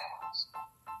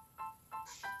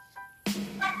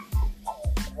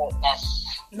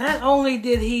 Not only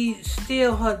did he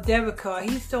steal her debit card,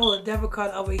 he stole a debit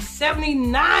card of a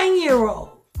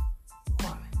 79-year-old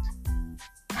woman.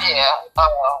 Yeah.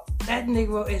 That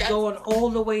Negro is going all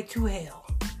the way to hell.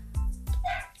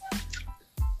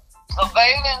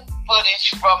 Surveillance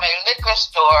footage from a liquor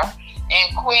store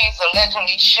in Queens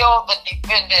allegedly showed the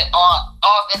defendant on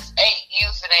August 8th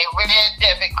using a red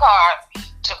debit card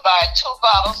to buy 2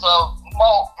 bottles of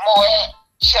Moet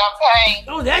champagne.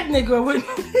 Oh, that Negro went.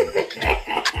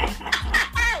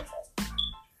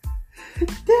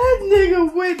 That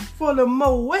nigga went for the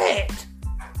Moet.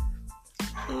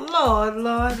 Lord.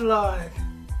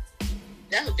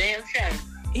 That's a damn shame.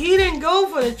 He didn't go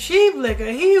for the cheap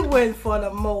liquor. He went for the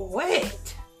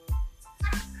Moet.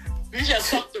 You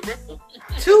just fucked the ripple.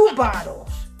 2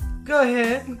 bottles. Go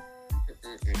ahead.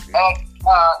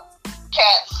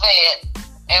 Kat said,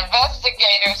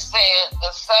 investigators said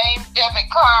the same debit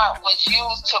card was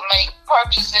used to make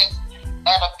purchases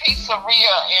at a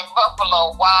pizzeria in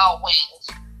Buffalo Wild Wings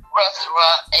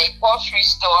restaurant, a grocery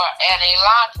store, and a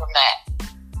laundromat.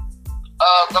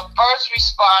 the first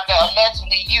responder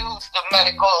allegedly used the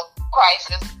medical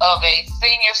crisis of a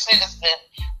senior citizen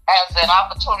as an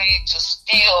opportunity to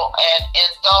steal and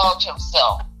indulge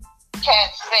himself.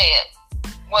 Katz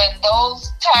said, when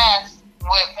those tasked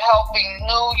with helping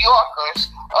New Yorkers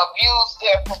abuse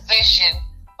their position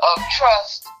of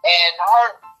trust and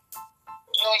hurt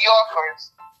New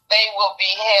Yorkers, they will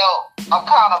be held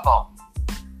accountable.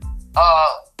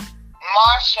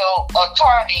 Marshall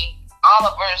attorney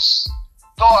Oliver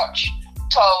Storch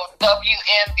told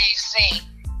WNBC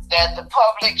that the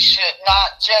public should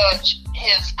not judge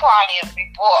his client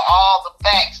before all the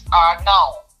facts are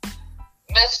known.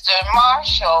 Mr.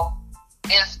 Marshall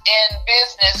is in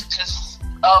business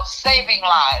of saving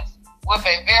lives with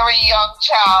a very young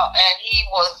child, and he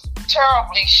was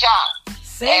terribly shocked.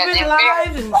 Saving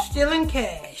lives and stealing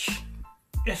cash.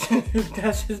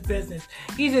 That's his business.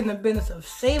 He's in the business of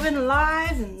saving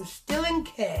lives and stealing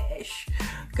cash.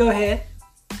 Go ahead.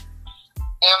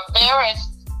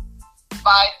 Embarrassed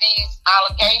by these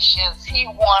allegations, he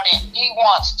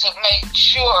wants to make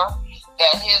sure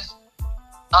that his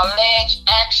alleged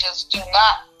actions do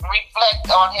not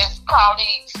reflect on his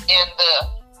colleagues in the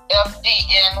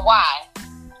FDNY.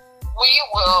 We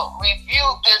will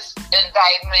review this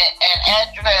indictment and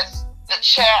address the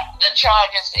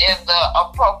charges in the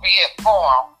appropriate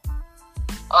form.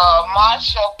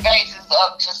 Marshall faces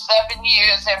up to 7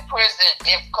 years in prison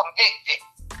if convicted.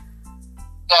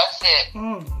 That's it.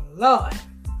 Lord.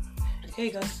 There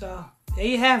you go. So there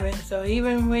you have it. So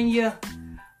even when you're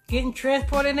getting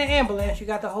transported in an ambulance, you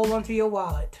got to hold on to your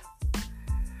wallet.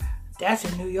 That's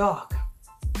in New York.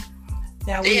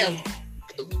 Now we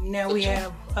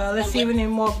have. Let's see if any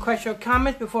more questions or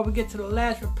comments before we get to the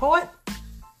last report.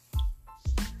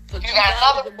 You got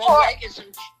another report?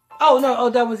 Oh no! Oh,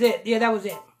 that was it. Yeah, that was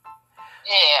it.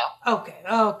 Yeah.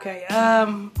 Okay.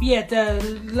 Yeah.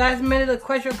 The last minute of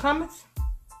question or comments.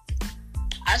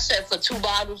 I said for 2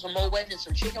 bottles of Moet and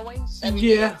some chicken wings.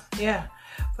 Yeah.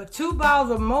 For 2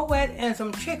 bottles of Moet and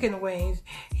some chicken wings,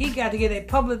 he got to get a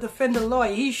public defender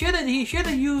lawyer. He should have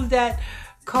used that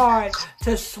card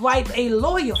to swipe a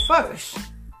lawyer first.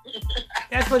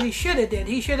 That's what he should have did.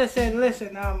 He should have said,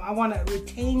 "Listen, I want to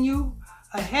retain you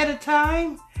ahead of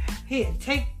time. Here,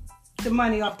 take the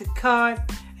money off the card,"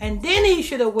 and then he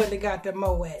should have went and got the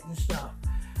Moet and stuff.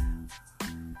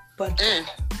 But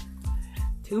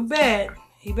too bad.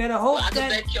 He better hope I can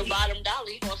that... bet your bottom dollar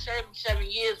he's going to serve 7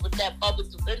 years with that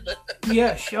public defender.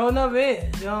 Yeah, sure enough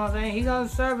is. You know what I'm saying? He's going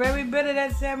to serve every bit of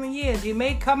that 7 years. He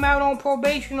may come out on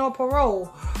probation or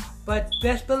parole, but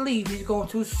best believe he's going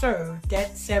to serve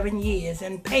that 7 years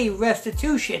and pay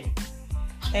restitution.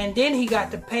 And then he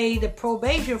got to pay the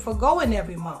probation for going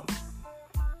every month.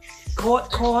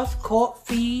 Court costs, court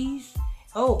fees.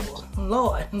 Oh,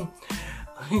 Lord.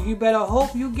 You better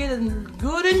hope you get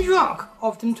good and drunk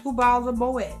off them 2 bottles of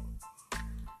Moet.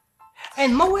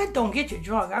 And Moet don't get you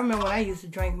drunk. I remember when I used to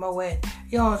drink Moet.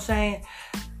 You know what I'm saying?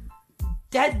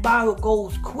 That bottle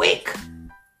goes quick.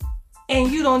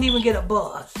 And you don't even get a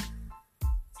buzz.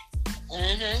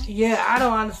 Mm-hmm. Yeah, I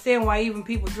don't understand why even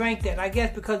people drank that. I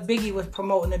guess because Biggie was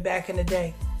promoting it back in the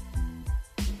day.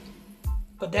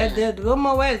 But that the little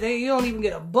Moet, you don't even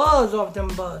get a buzz off them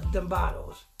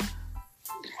bottles.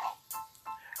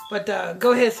 But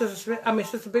go ahead,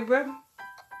 Sister Big Brother.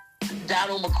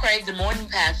 Donald McCrae, the morning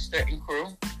pastor and crew.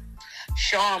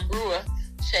 Sean Brewer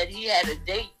said he had a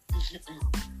date.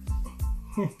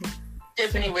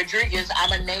 Tiffany Rodriguez, I'm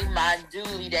going to name my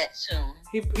dually that soon.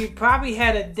 He probably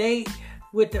had a date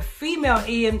with the female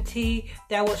EMT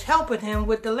that was helping him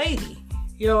with the lady.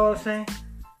 You know what I'm saying?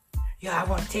 Yo, I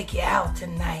want to take you out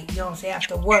tonight. You know what I'm saying?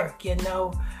 After work, you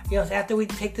know. You know, after we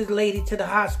take this lady to the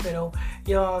hospital,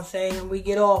 you know what I'm saying, and we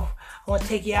get off, I want to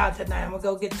take you out tonight. I'm going to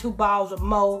go get 2 bottles of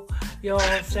Mo, you know what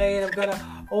I'm saying. I'm going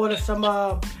to order some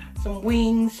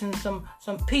wings and some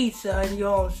pizza, and you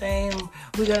know what I'm saying.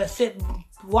 We're going to sit and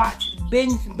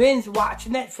binge watch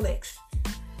Netflix.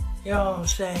 You know what I'm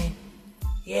saying.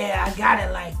 Yeah, I got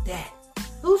it like that.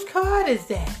 Whose card is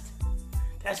that?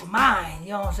 That's mine,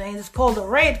 you know what I'm saying. It's called the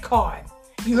red card.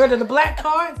 You heard of the black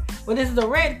card? Well, this is the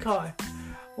red card.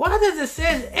 Why does it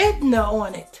say Edna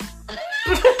on it?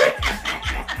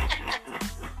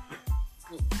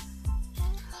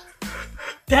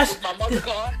 That's my mother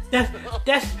card.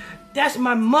 That's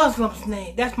my Muslim's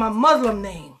name. That's my Muslim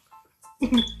name.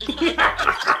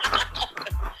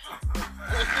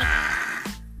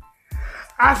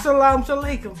 Assalamu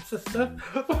alaikum, sister.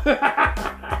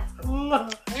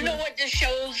 You know what this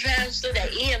shows, Master?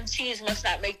 That EMTs must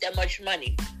not make that much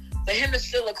money. For him to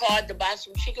steal a card to buy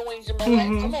some chicken wings and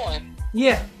Moet, come on.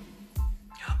 Yeah.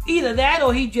 Either that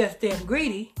or he just damn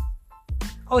greedy.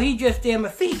 or he just damn a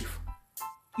thief.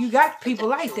 You got people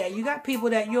like that. You got people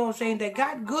that, you know what I'm saying, that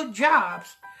got good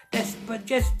jobs, but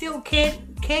just still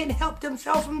can't help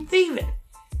themselves from thieving.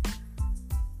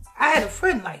 I had a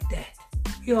friend like that.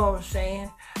 You know what I'm saying?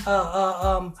 You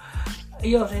know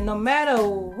what I'm saying? No matter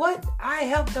what I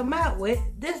helped him out with,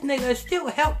 this nigga still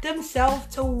helped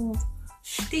himself to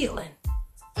stealing.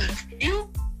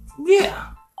 You?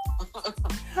 Yeah.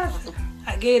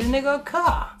 I gave the nigga a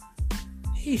car.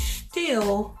 He's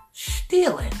still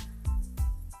stealing.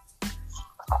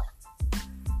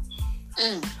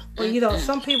 But you know,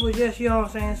 some people just, you know what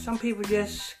I'm saying, some people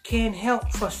just can't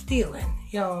help for stealing.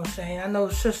 You know what I'm saying? I know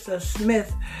Sister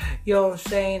Smith, you know what I'm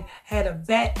saying, had a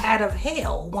bat out of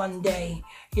hell one day,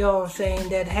 you know what I'm saying,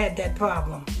 that had that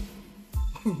problem.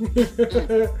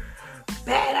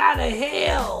 Bat out of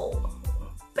hell.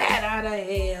 Bat out of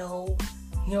hell.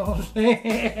 You know what I'm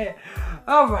saying?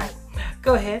 All right.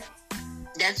 Go ahead.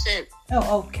 That's it.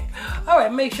 Oh, okay. All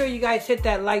right. Make sure you guys hit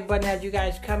that like button as you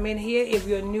guys come in here. If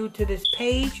you're new to this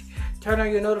page, turn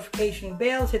on your notification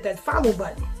bells. Hit that follow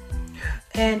button.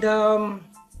 And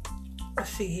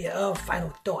let's see here.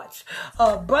 Final thoughts.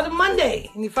 Brother Monday.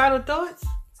 Any final thoughts?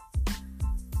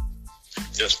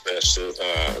 Yes, Pastor.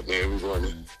 May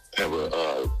everyone have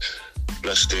a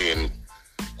blessed day in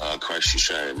Christ's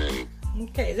shining name.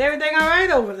 Okay. Is everything all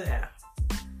right over there?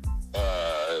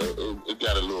 It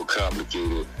got a little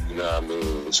complicated, you know what I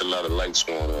mean? It's a lot of lights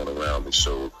going on around me,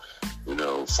 so, you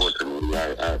know, fortunately,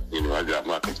 I got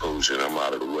my composure and I'm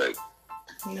out of the way.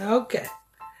 Okay.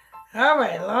 All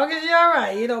right, as long as you're all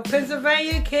right. You know,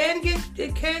 Pennsylvania can get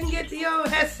you know,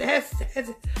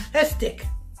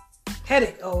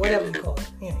 headache, or whatever you call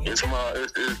it. Yeah. It's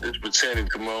pretending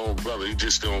to my own brother. He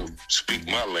just don't speak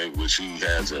my language. He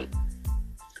hasn't,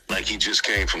 like he just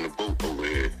came from the boat over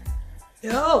here.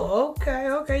 Oh,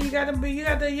 okay. You got to, you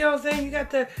know what I'm saying? You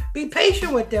got to be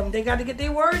patient with them. They got to get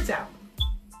their words out.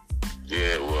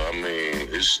 Yeah, well, I mean,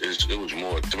 it was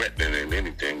more threatening than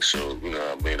anything. So, you know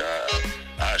what I mean?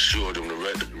 I assured them to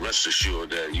rest assured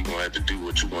that you're going to have to do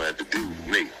what you're going to have to do with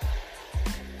me.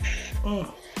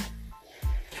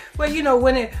 Well, you know,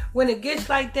 when it gets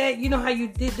like that, you know how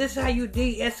this is how you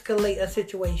de-escalate a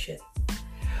situation.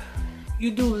 You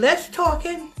do less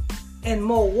talking and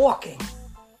more walking.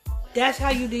 That's how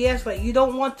you de-escalate. You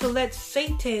don't want to let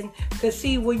Satan, because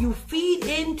see, when you feed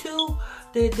into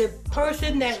the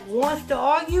person that wants to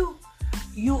argue,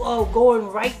 you are going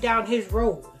right down his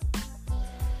road.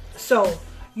 So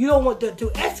you don't want to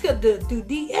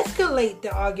de-escalate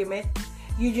the argument.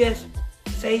 You just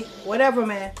say, whatever,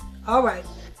 man. All right,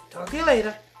 talk to you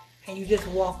later, and you just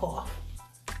walk off.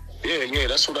 Yeah,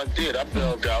 that's what I did. I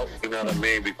bailed out, you know what I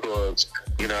mean, because,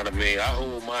 you know what I mean, I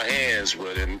hold my hands,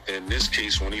 but in this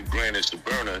case, when he brandished the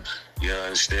burner, you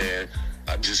understand,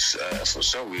 I just, for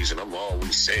some reason, I'm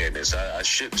always saying this. I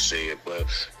shouldn't say it, but,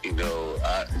 you know,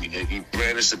 he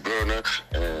brandished the burner,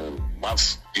 and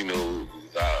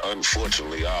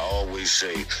unfortunately, I always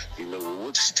say, you know,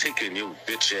 what's taking your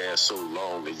bitch ass so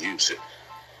long to use it?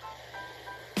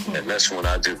 And that's when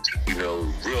I just, you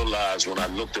know, realized when I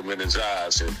looked him in his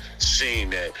eyes and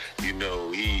seen that, you know,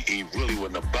 he really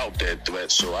wasn't about that threat.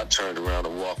 So I turned around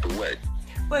and walked away.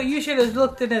 Well, you should have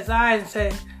looked in his eyes and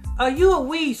said, are you a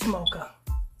weed smoker?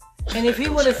 And if he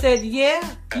would have said, yeah,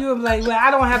 you would be like, well,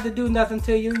 I don't have to do nothing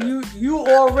to you. You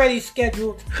already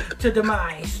scheduled to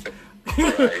demise.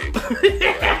 Right.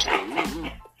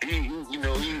 He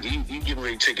getting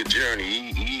ready to take a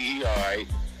journey. He all right.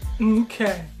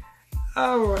 Okay.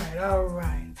 All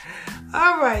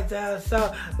right,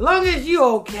 so long as you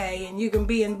okay and you can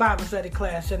be in Bible study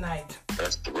class tonight.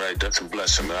 That's right. That's a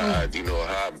blessing. You know,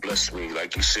 how it blessed me.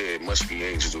 Like you said, must be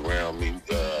angels around me,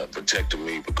 protecting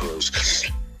me, because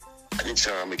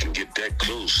anytime it can get that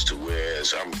close to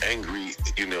whereas I'm angry,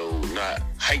 you know, not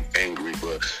hype angry,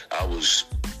 but I was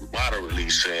moderately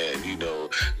saying, you know,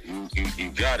 you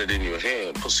got it in your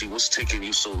hand. Pussy, what's taking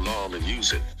you so long to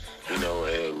use it? You know,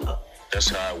 and that's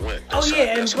how it went.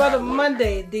 And Brother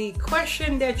Monday, the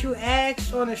question that you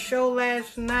asked on the show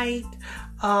last night,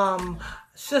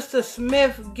 Sister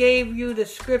Smith gave you the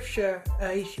scripture.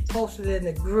 She posted it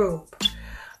in the group.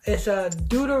 It's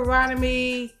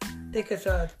Deuteronomy, I think it's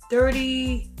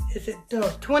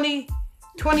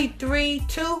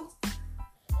 23:2?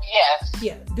 Yes.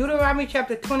 Yeah, Deuteronomy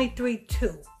chapter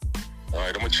 23:2. All right,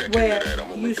 I'm going to check into where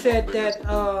that. You said that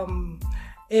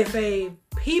if a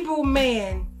Hebrew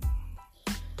man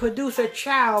produce a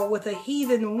child with a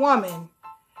heathen woman,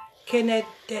 can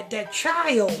that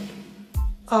child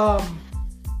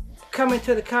come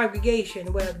into the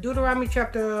congregation? Well, Deuteronomy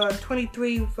chapter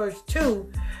 23 verse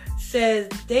 2 says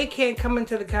they can't come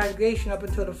into the congregation up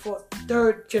until the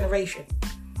third generation.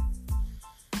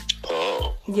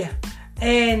 Yeah,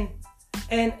 and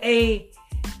a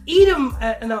Edom,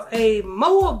 a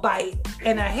Moabite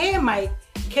and a Hamite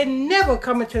can never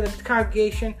come into the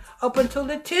congregation up until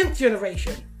the 10th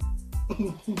generation.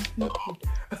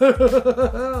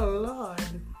 Oh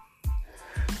Lord!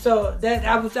 So that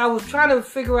I was trying to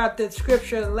figure out that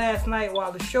scripture last night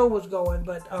while the show was going,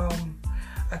 but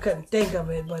I couldn't think of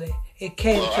it. But it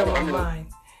came to my mind.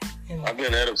 I've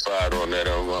been edified on that.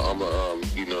 I'm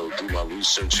do my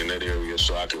research in that area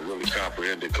so I can really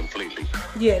comprehend it completely.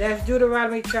 Yeah, that's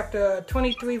Deuteronomy chapter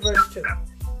 23, verse 2.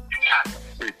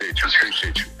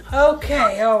 Appreciate you.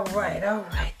 Okay, all right.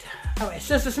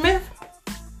 Sister Smith?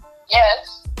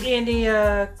 Yes. Any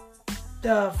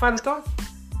final thoughts?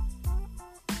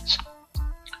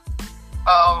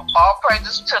 All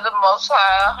praises to the Most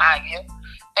High,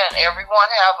 and everyone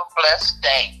have a blessed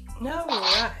day.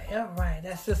 All right.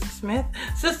 That's Sister Smith.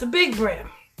 Sister Big Brim.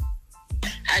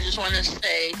 I just want to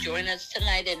say, join us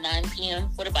tonight at 9 p.m.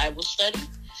 for the Bible study.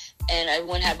 And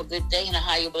everyone have a good day and a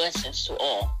higher blessings to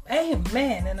all.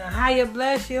 Amen. And a higher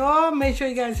bless you all. Make sure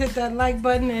you guys hit that like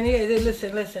button. And here,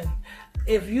 listen.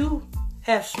 If you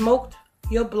have smoked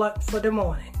your blunt for the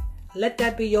morning, let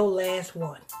that be your last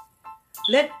one.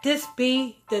 Let this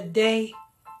be the day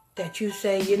that you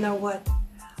say, you know what?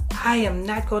 I am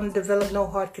not going to develop no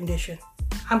heart condition.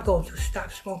 I'm going to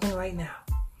stop smoking right now.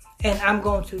 And I'm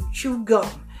going to chew gum.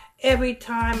 Every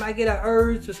time I get an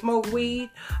urge to smoke weed,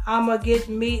 I'm going to get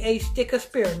me a stick of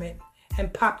spearmint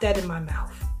and pop that in my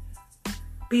mouth.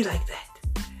 Be like that.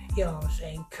 You know what I'm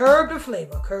saying? Curb the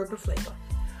flavor.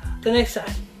 Till next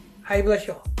time. I bless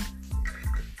y'all.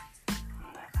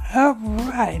 All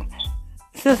right.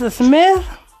 Sister Smith?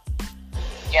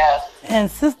 Yes.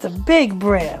 And Sister Big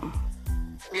Brim.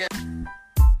 Yeah.